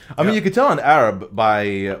distinct. I mean, you could tell in Arab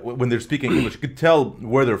by when they're speaking English, you could tell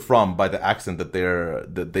where they're from by the accent that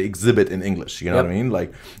they exhibit in English. You know what I mean? Like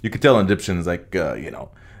you could tell in Egyptians, like you know,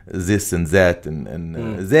 this and that and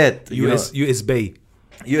that. USB.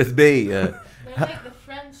 USB. They're like the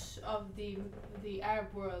French of the Arab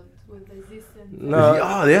world with the this and No.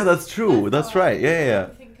 Oh, yeah, that's true. That's right. Yeah.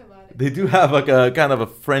 Think about it. They do have like a kind of a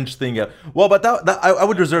French thing. Well, but I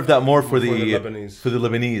would reserve that more for the Lebanese. For the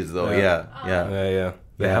Lebanese, though. Yeah. Yeah.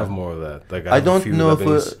 They Yeah. have more of that. Like I don't know if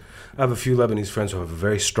I have a few Lebanese friends who have a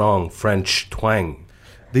very strong French twang.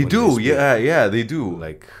 they when do. speak. Yeah, they do.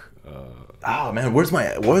 Like, Oh man, where's my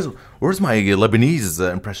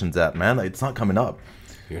Lebanese impressions at, man? It's not coming up.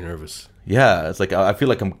 you're nervous. Yeah, it's like I feel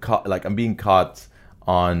like I'm caught, like I'm being caught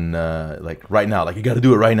on like right now. Like you got to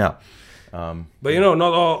do it right now. But you know,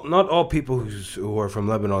 not all people who are from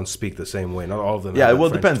Lebanon speak the same way. Not all of them. Yeah, have that well,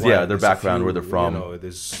 it French depends, twang. yeah, their There's a background, few, where they're from. You know,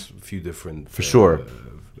 there's a few different. For sure.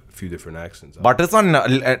 A few different accents. But this one,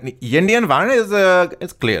 Indian one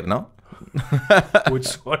is clear, no? Which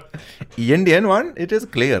one? Indian one, it is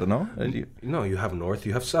clear, no? No, you have north,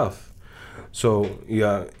 you have south. So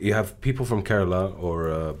yeah, you have people from Kerala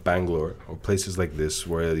or Bangalore or places like this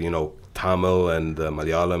where you know Tamil and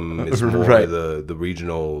Malayalam is more Right. the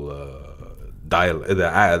regional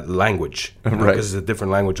language, you know, Right. because it's a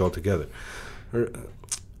different language altogether.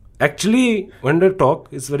 Actually, when they talk,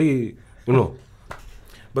 it's very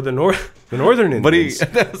But the northern Indians,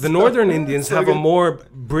 the northern Indians have a more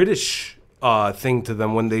British thing to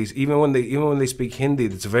them when they speak Hindi.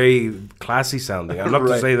 It's very classy sounding. I'm not to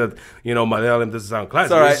Right. say that Malayalam doesn't sound classy.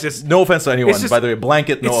 It's all right. It's just No offense to anyone, it's just- by the way.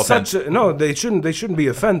 Blanket, no it's offense. no, they shouldn't be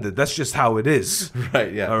offended. That's just how it is.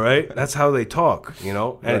 Right, yeah. All right, that's how they talk, and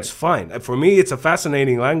Right. it's fine. For me, it's a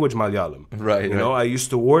fascinating language, Malayalam. Right, You know, right. I used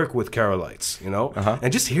to work with Keralites, Uh-huh. and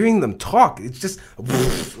just hearing them talk, it's just,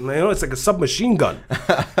 it's like a submachine gun,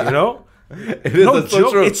 you know. It is, No that's so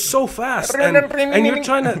joke, true. it's so fast, and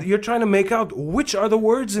you're trying to make out which are the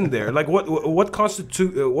words in there, like what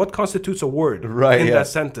constitutes a word Right, in yeah. that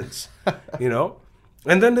sentence,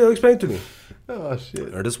 and then they'll explain to me. Oh, shit.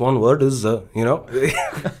 Or this one word is,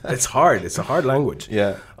 it's hard. It's a hard language.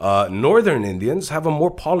 Yeah. Northern Indians have a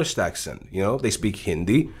more polished accent. They speak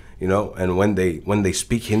Hindi. And when they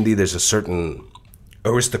speak Hindi, there's a certain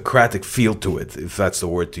aristocratic feel to it, if that's the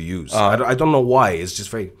word to use. I don't know why. It's just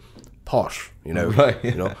very posh. Right.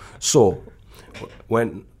 So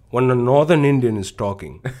when a Northern Indian is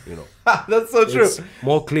talking, That's so true. it's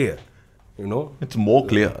more clear. It's more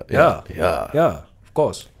clear. Yeah. Yeah. Yeah. Of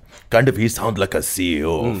course. Kind of, he sounds like a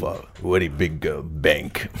CEO of a very big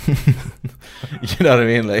bank. You know what I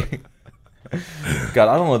mean? Like, God,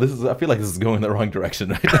 I don't know. I feel like this is going the wrong direction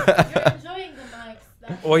right now. You're enjoying the mics.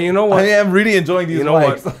 That's Well, you know what? I am really enjoying these You know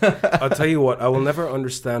mics. what? I'll tell you what. I will never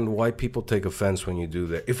understand why people take offense when you do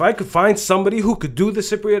that. If I could find somebody who could do the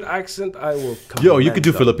Cypriot accent, I will. Yo, you could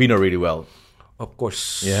do commend them. Filipino really well. Of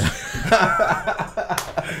course. Yeah.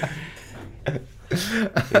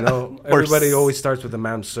 You know, everybody always starts with the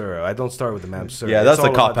ma'am sir. I don't start with the ma'am sir. Yeah, that's It's a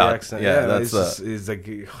all about cop-out. the accent. Yeah, it's that's just, it's like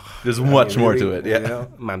There's much more to it. Yeah. You know?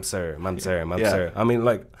 Ma'am sir, ma'am sir, ma'am Yeah. sir. I mean,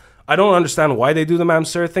 like, I don't understand why they do the ma'am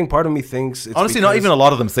sir thing. Part of me thinks it's Honestly, not even a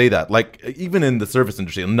lot of them say that. Like, even in the service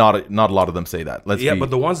industry, not a lot of them say that. Yeah, but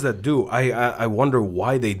the ones that do, I wonder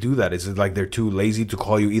why they do that. Is it like they're too lazy to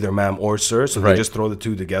call you either ma'am or sir, so Right. they just throw the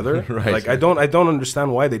two together? Right. Like I don't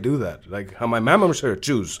understand why they do that. Like, how my ma'am or sir,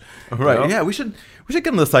 choose. Right. You know? Yeah, we should get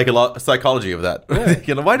into the psychology of that.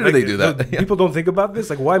 You know, why do Like, they do that? People don't think about this.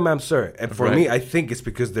 Like, why ma'am sir? And for Right. me, I think it's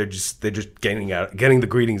because they're just getting the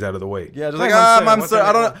greetings out of the way. Yeah, just Hi, like ma'am, what sir.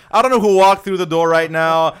 can I don't know who walked through the door right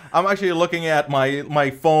now. I'm actually looking at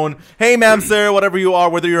my phone. Hey, ma'am, sir, whatever you are,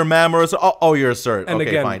 whether you're a ma'am or a sir. Oh, you're a sir. And okay,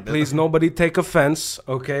 again, fine. please, nobody take offense.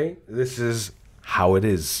 Okay, this is how it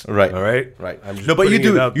is. Right. All right. Right. I'm just No, but you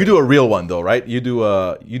putting it out do there. a real one though, right? You do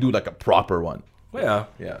like a proper one. Yeah.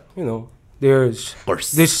 Yeah. You know, there's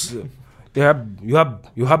course. this. You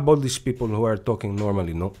have all these people who are talking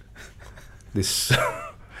normally, no? This,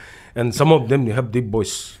 and some of them you have deep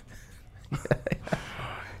voice.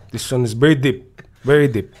 This one is very deep, very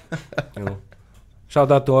deep. You know,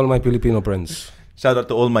 shout out to all my Filipino friends. Shout out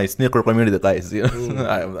to all my sneaker community guys. You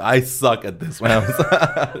know? I suck at this one.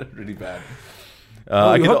 Really bad.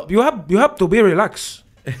 You have to be relaxed.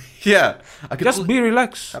 Yeah. I could Just be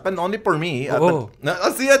relaxed. happen only for me. Oh. No,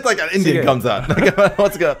 see, it's like an Indian Sige. comes out. Like,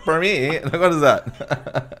 what's good for me? Like, what is that?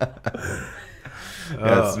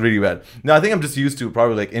 Yeah, it's really bad. No, I think I'm just used to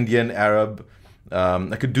probably like Indian, Arab.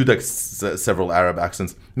 I could do like several Arab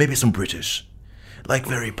accents. Maybe some British. Like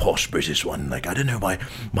very posh British one. Like, I don't know,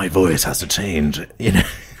 my voice has to change. You know?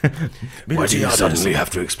 Why do you suddenly have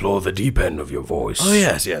to explore the deep end of your voice? Oh,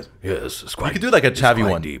 yes, yes. Yes, it's quite. You could do like a chavvy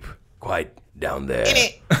quite one. deep, quite down there.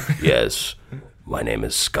 Yes, my name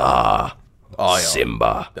is Scar. Oh, yeah.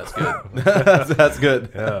 Simba. That's good. That's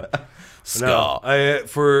good. Yeah. Scar. No,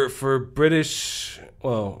 for British,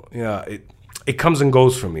 well, yeah, it comes and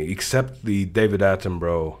goes for me, except the David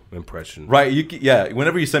Attenborough impression. Right, yeah.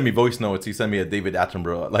 Whenever you send me voice notes, you send me a David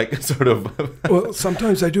Attenborough, like sort of. Well,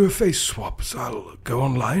 sometimes I do a face swap, so I'll go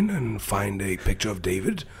online and find a picture of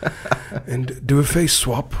David and do a face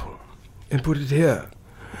swap and put it here.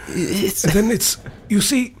 And then you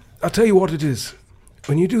see, I'll tell you what it is.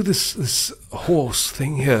 When you do this horse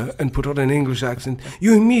thing here and put on an English accent,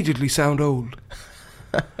 you immediately sound old.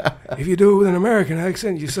 If you do it with an American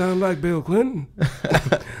accent, you sound like Bill Clinton.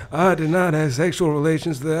 I did not have sexual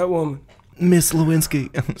relations to that woman. Miss Lewinsky.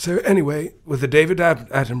 So anyway, with the David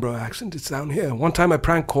Attenborough accent, it's down here. One time I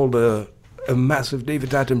prank called a massive David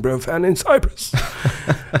Attenborough fan in Cyprus.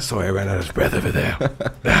 So I ran out of breath over there.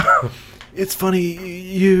 It's funny,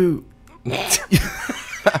 you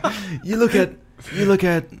look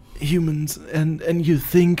at humans and you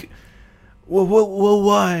think, well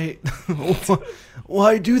why?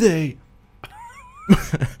 Why do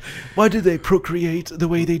they procreate the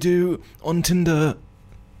way they do on Tinder?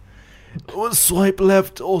 Well, swipe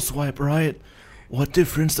left or swipe right? What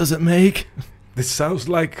difference does it make? This sounds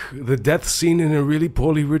like the death scene in a really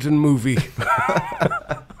poorly written movie.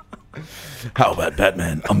 How about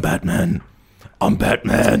Batman? I'm Batman. I'm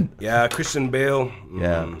Batman. Yeah, Christian Bale.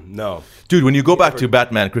 Yeah. No. Dude, when you go back to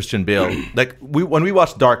Batman, Christian Bale, like when we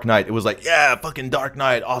watched Dark Knight, it was like, yeah, fucking Dark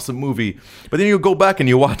Knight, awesome movie. But then you go back and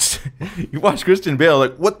you watch Christian Bale,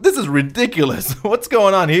 like, what? This is ridiculous. What's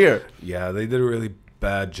going on here? Yeah, they did a really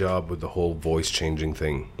bad job with the whole voice changing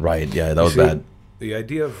thing. Right. Yeah, that was bad. The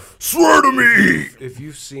idea of Swear to me. have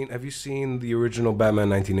you seen the original Batman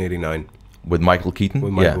 1989 With Michael Keaton.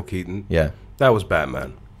 with Michael Keaton? Yeah. That was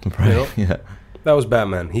Batman. Right. You know? Yeah. That was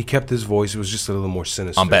Batman. He kept his voice. It was just a little more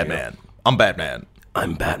sinister. I'm you know? Batman. I'm Batman.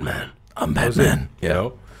 I'm Batman. I'm That was it, Batman. You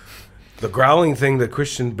know? The growling thing that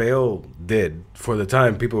Christian Bale did for the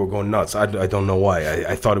time, people were going nuts. I don't know why.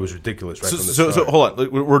 I thought it was ridiculous right from the So start. hold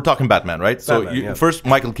on. We're talking Batman, right? So Batman, yeah. first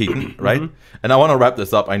Michael Keaton, right? And I want to wrap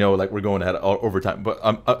this up. I know, like, we're going ahead over time, but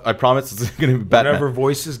I promise it's going to be Batman. Whenever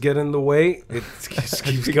voices get in the way, it just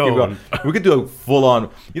keeps Keep going. We could do a full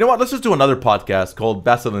on. You know what? Let's just do another podcast called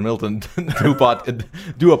Bassett and Milton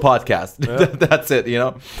do a podcast. That's it. You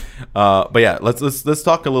know. But yeah, let's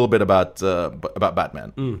talk a little bit about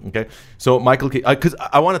Batman. Okay. So Michael, because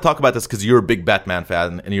I want to talk about this because you're a big Batman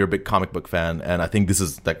fan and you're a big comic book fan, and I think this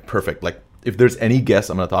is like perfect. Like, if there's any guest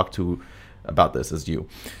I'm going to talk to about this, is you.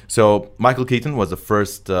 So Michael Keaton was the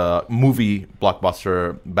first movie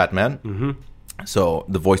blockbuster Batman. Mm-hmm. So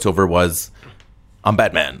the voiceover was, "I'm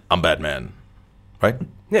Batman. I'm Batman," right?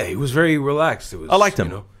 Yeah, he was very relaxed. It was, I liked him.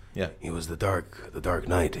 You know, Yeah, he was the Dark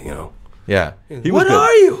Knight. You know. yeah. He was What good.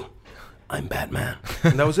 are you? I'm Batman.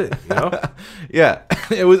 And that was it, you know? Yeah,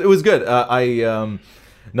 it was good. I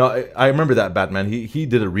remember that Batman. He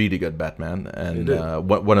did a really good Batman, and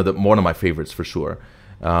one of my favorites for sure.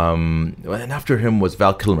 And after him was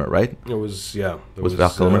Val Kilmer, right? It was There was Val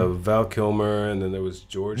Kilmer? Val Kilmer, and then there was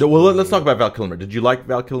George. Well, let's talk about Val Kilmer. Did you like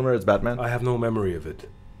Val Kilmer as Batman? I have no memory of it.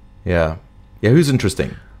 Yeah, he was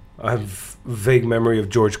interesting. I have vague memory of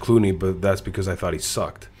George Clooney, but that's because I thought he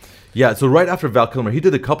sucked. Yeah, so right after Val Kilmer, he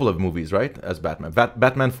did a couple of movies, right, as Batman.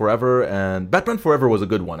 Batman Forever, and Batman Forever was a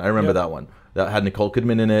good one. I remember that one. That had Nicole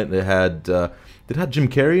Kidman in it. It had Jim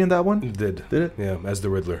Carrey in that one? It did. Did it? Yeah, as the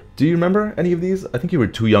Riddler. Do you remember any of these? I think you were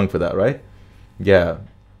too young for that, right? Yeah.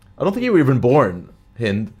 I don't think you were even born,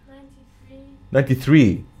 Hind.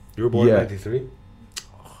 93. You were born in 93?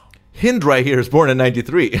 Hind right here is born in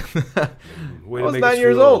 93. I was 9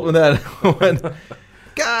 years old when that went.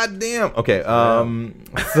 God damn. Okay.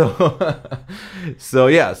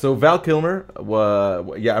 So Val Kilmer.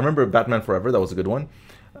 I remember Batman Forever. That was a good one.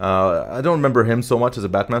 I don't remember him so much as a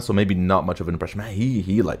Batman, so maybe not much of an impression. Man,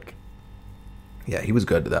 he was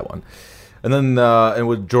good at that one. And then and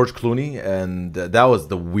with George Clooney, and that was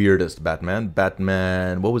the weirdest Batman.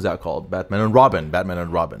 What was that called? Batman and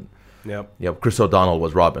Robin. Yep. Chris O'Donnell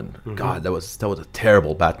was Robin. Mm-hmm. God, that was a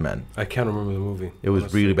terrible Batman. I can't remember the movie. It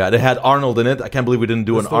was really bad. It had Arnold in it. I can't believe we didn't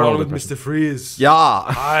do an Arnold with Mr. Freeze. Yeah.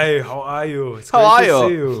 Hi, how are you? It's great to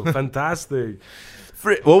see you. Fantastic.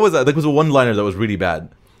 What was that? There was a one-liner that was really bad.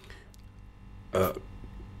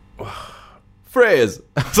 Phrase.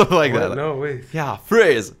 Something like that. No, wait. Yeah,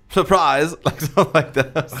 phrase. Surprise. Like something like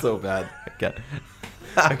that. That's so bad.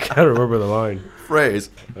 I can't remember the line. Phrase.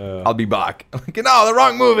 I'll be back. Like, no, the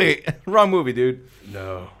wrong movie. Wrong movie, dude.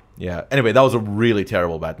 No. Yeah. Anyway, that was a really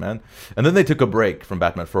terrible Batman. And then they took a break from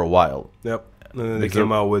Batman for a while. Yep. And then they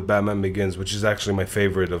came out with Batman Begins, which is actually my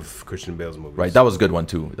favorite of Christian Bale's movies. Right. That was a good one,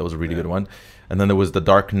 too. That was a really good one. And then there was The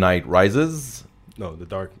Dark Knight Rises. No, The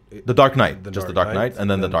Dark Knight. Just The Dark Knight.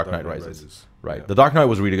 And then The Dark Knight Rises. Right. Yeah. The Dark Knight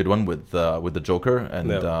was a really good one with the Joker. And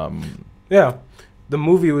the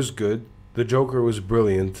movie was good. The Joker was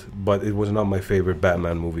brilliant, but it was not my favorite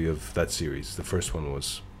Batman movie of that series. The first one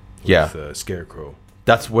was with Scarecrow.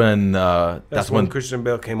 That's when Christian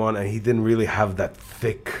Bale came on, and he didn't really have that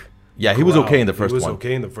thick. Yeah, he was okay in the first one. He was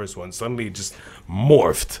okay in the first one. Suddenly, it just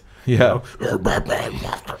morphed. Yeah. You know? Batman.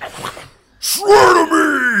 Swear to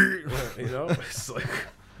me. You know, it's like.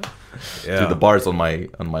 Yeah. Dude, the bars on my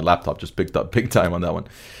laptop just picked up big time on that one.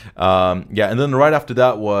 And then right after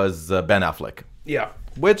that was Ben Affleck. Yeah.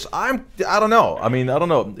 Which I don't know. I mean, I don't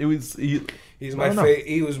know. He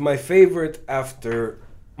was my favorite after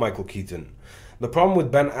Michael Keaton. The problem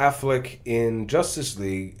with Ben Affleck in Justice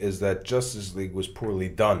League is that Justice League was poorly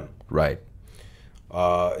done. Right.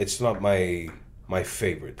 It's not my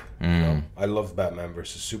favorite. You know? I love Batman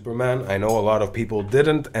versus Superman. I know a lot of people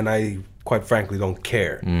didn't, and I quite frankly don't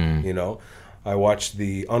care. You know, I watched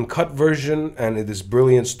the uncut version, and it is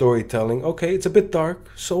brilliant storytelling. Okay, it's a bit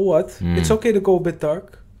dark. So what? It's okay to go a bit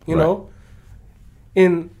dark. You know,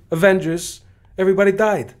 in Avengers, everybody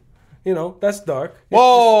died. You know, that's dark.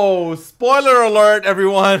 Whoa! Spoiler alert,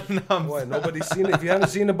 everyone! What? Nobody's seen it? If you haven't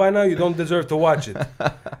seen it by now, you don't deserve to watch it.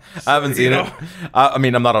 I haven't seen it. I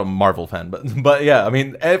mean, I'm not a Marvel fan, but yeah, I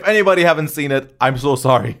mean, if anybody haven't seen it, I'm so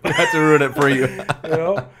sorry. I had to ruin it for you. You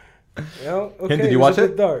know? Okay, did you watch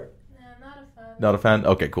it? Dark. No, not a fan. Not a fan?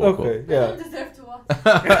 Okay, cool. Okay, cool. Yeah. I don't deserve to watch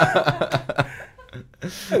it.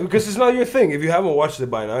 Because it's not your thing. If you haven't watched it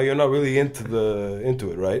by now, you're not really into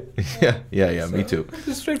it, right? Yeah, me too.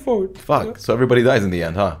 It's straightforward. Fuck. You know? So everybody dies in the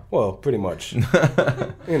end, huh? Well, pretty much. You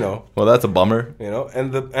know. Well, that's a bummer. You know,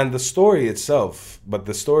 and the story itself, but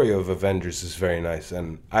the story of Avengers is very nice,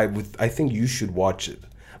 and I think you should watch it.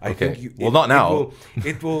 I think not now.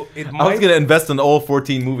 It might. I was gonna invest in all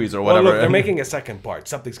 14 movies or whatever. Well, look, they're making a second part.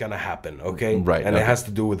 Something's gonna happen, okay? Right. And it has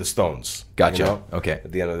to do with the stones. Gotcha. You know, okay.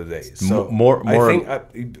 At the end of the day, so more. I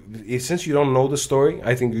think since you don't know the story,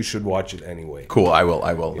 I think you should watch it anyway. Cool. I will.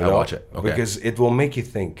 I'll watch it. Okay. Because it will make you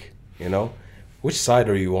think. You know, which side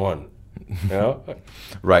are you on? You know.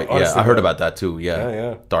 Right. Honestly, I heard about that too.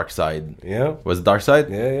 Yeah. Dark Side. Yeah. Was it Dark Side?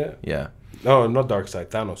 Yeah. No, not Darkseid.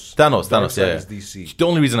 Thanos. Thanos. Yeah. Is DC. The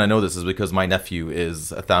only reason I know this is because my nephew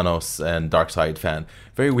is a Thanos and Darkseid fan.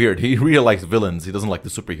 Very weird. He really likes villains. He doesn't like the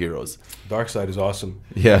superheroes. Darkseid is awesome.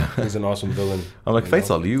 Yeah, he's an awesome villain. I'm like,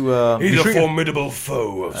 Faisal, he's a formidable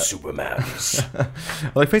foe of Superman's.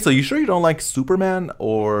 I'm like, Faisal, you sure you don't like Superman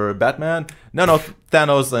or Batman? No,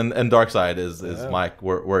 Thanos and Darkseid is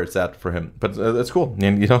where it's at for him. But it's cool.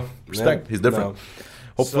 And respect. He's different. No.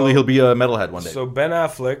 Hopefully he'll be a metalhead one day. So Ben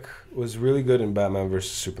Affleck was really good in Batman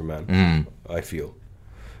versus Superman. I feel.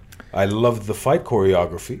 I loved the fight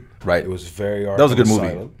choreography. Right. It was very That was a good movie.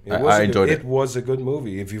 silent. I enjoyed it. It was a good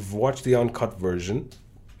movie. If you've watched the uncut version,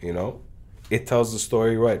 you know, it tells the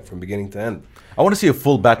story right from beginning to end. I want to see a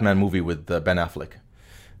full Batman movie with Ben Affleck.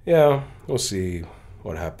 Yeah, we'll see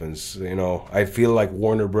what happens. You know, I feel like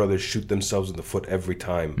Warner Brothers shoot themselves in the foot every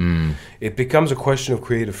time. It becomes a question of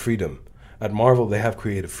creative freedom. At Marvel, they have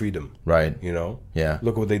creative freedom. Right. You know? Yeah.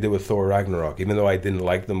 Look what they did with Thor Ragnarok. Even though I didn't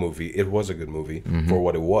like the movie, it was a good movie for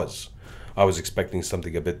what it was. I was expecting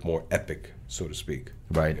something a bit more epic, so to speak.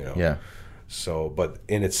 Right. You know? Yeah. So, but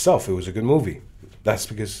in itself, it was a good movie. That's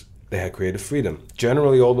because they had creative freedom.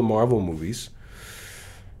 Generally, all the Marvel movies,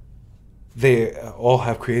 they all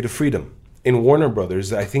have creative freedom. In Warner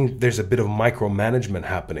Brothers, I think there's a bit of micromanagement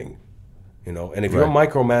happening. You know, and if you're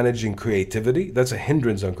micromanaging creativity, that's a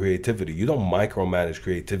hindrance on creativity. You don't micromanage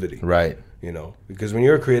creativity. Right. You know, because when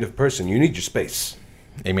you're a creative person, you need your space.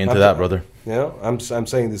 Amen to that, brother. You know, I'm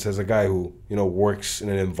saying this as a guy who, you know, works in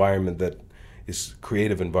an environment that is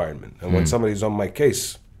creative environment. And when somebody's on my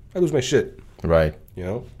case, I lose my shit. Right. You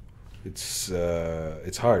know, it's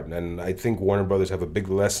hard. And I think Warner Brothers have a big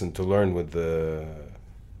lesson to learn with the,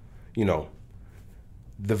 you know,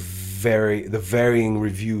 the varying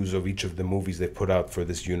reviews of each of the movies they put out for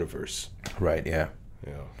this universe. Right, yeah.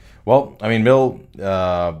 Yeah. Well, I mean, Mil, you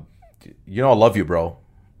know I love you, bro.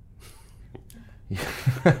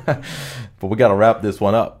 But we got to wrap this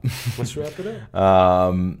one up. Let's wrap it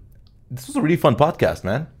up. This was a really fun podcast,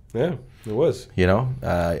 man. Yeah, it was. You know,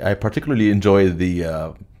 I particularly enjoyed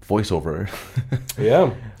the voiceover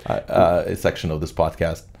section of this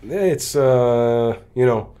podcast. It's, you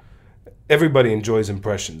know, everybody enjoys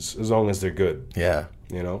impressions as long as they're good. Yeah.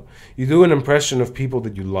 You know, you do an impression of people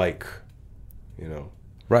that you like, you know.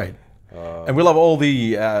 Right. And we love all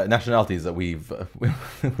the nationalities that we've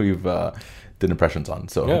did impressions on.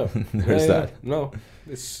 So there's that. No,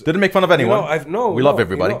 it's didn't make fun of anyone. We love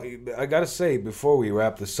everybody. You know, I gotta say before we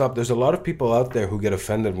wrap this up, there's a lot of people out there who get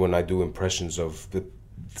offended when I do impressions of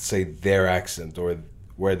say their accent or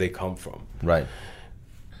where they come from. Right.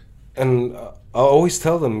 And I always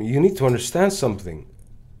tell them, you need to understand something.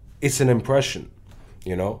 It's an impression,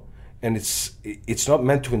 you know, and it's not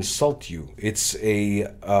meant to insult you. It is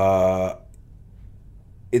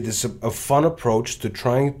a fun approach to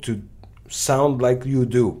trying to sound like you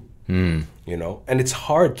do, you know, and it's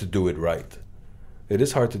hard to do it right. It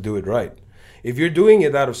is hard to do it right. If you're doing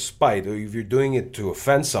it out of spite or if you're doing it to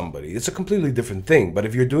offend somebody, it's a completely different thing. But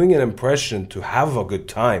if you're doing an impression to have a good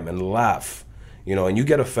time and laugh, you know, and you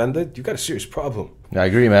get offended, you got a serious problem. I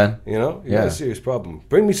agree, man. You know, you got a serious problem.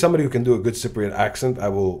 Bring me somebody who can do a good Cypriot accent. I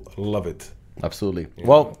will love it. Absolutely. Yeah.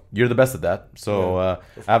 Well, you're the best at that. So I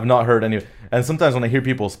have not heard any. And sometimes when I hear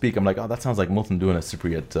people speak, I'm like, oh, that sounds like Milton doing a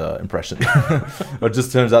Cypriot impression. But it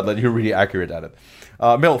just turns out that you're really accurate at it.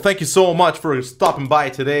 Mil, thank you so much for stopping by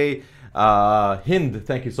today. Hind,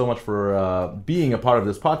 thank you so much for being a part of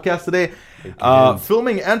this podcast today.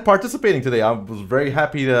 Filming and participating today. I was very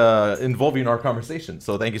happy to involve you in our conversation.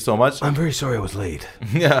 So thank you so much. I'm very sorry I was late.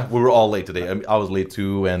 Yeah, we were all late today. I was late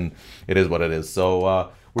too, and it is what it is.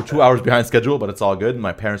 So we're 2 hours behind schedule, but it's all good.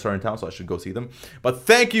 My parents are in town, so I should go see them. But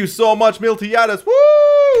thank you so much, Miltiadis.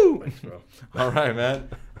 Woo! Thanks, bro. All right, man.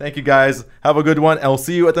 Thank you, guys. Have a good one. I'll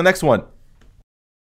see you at the next one.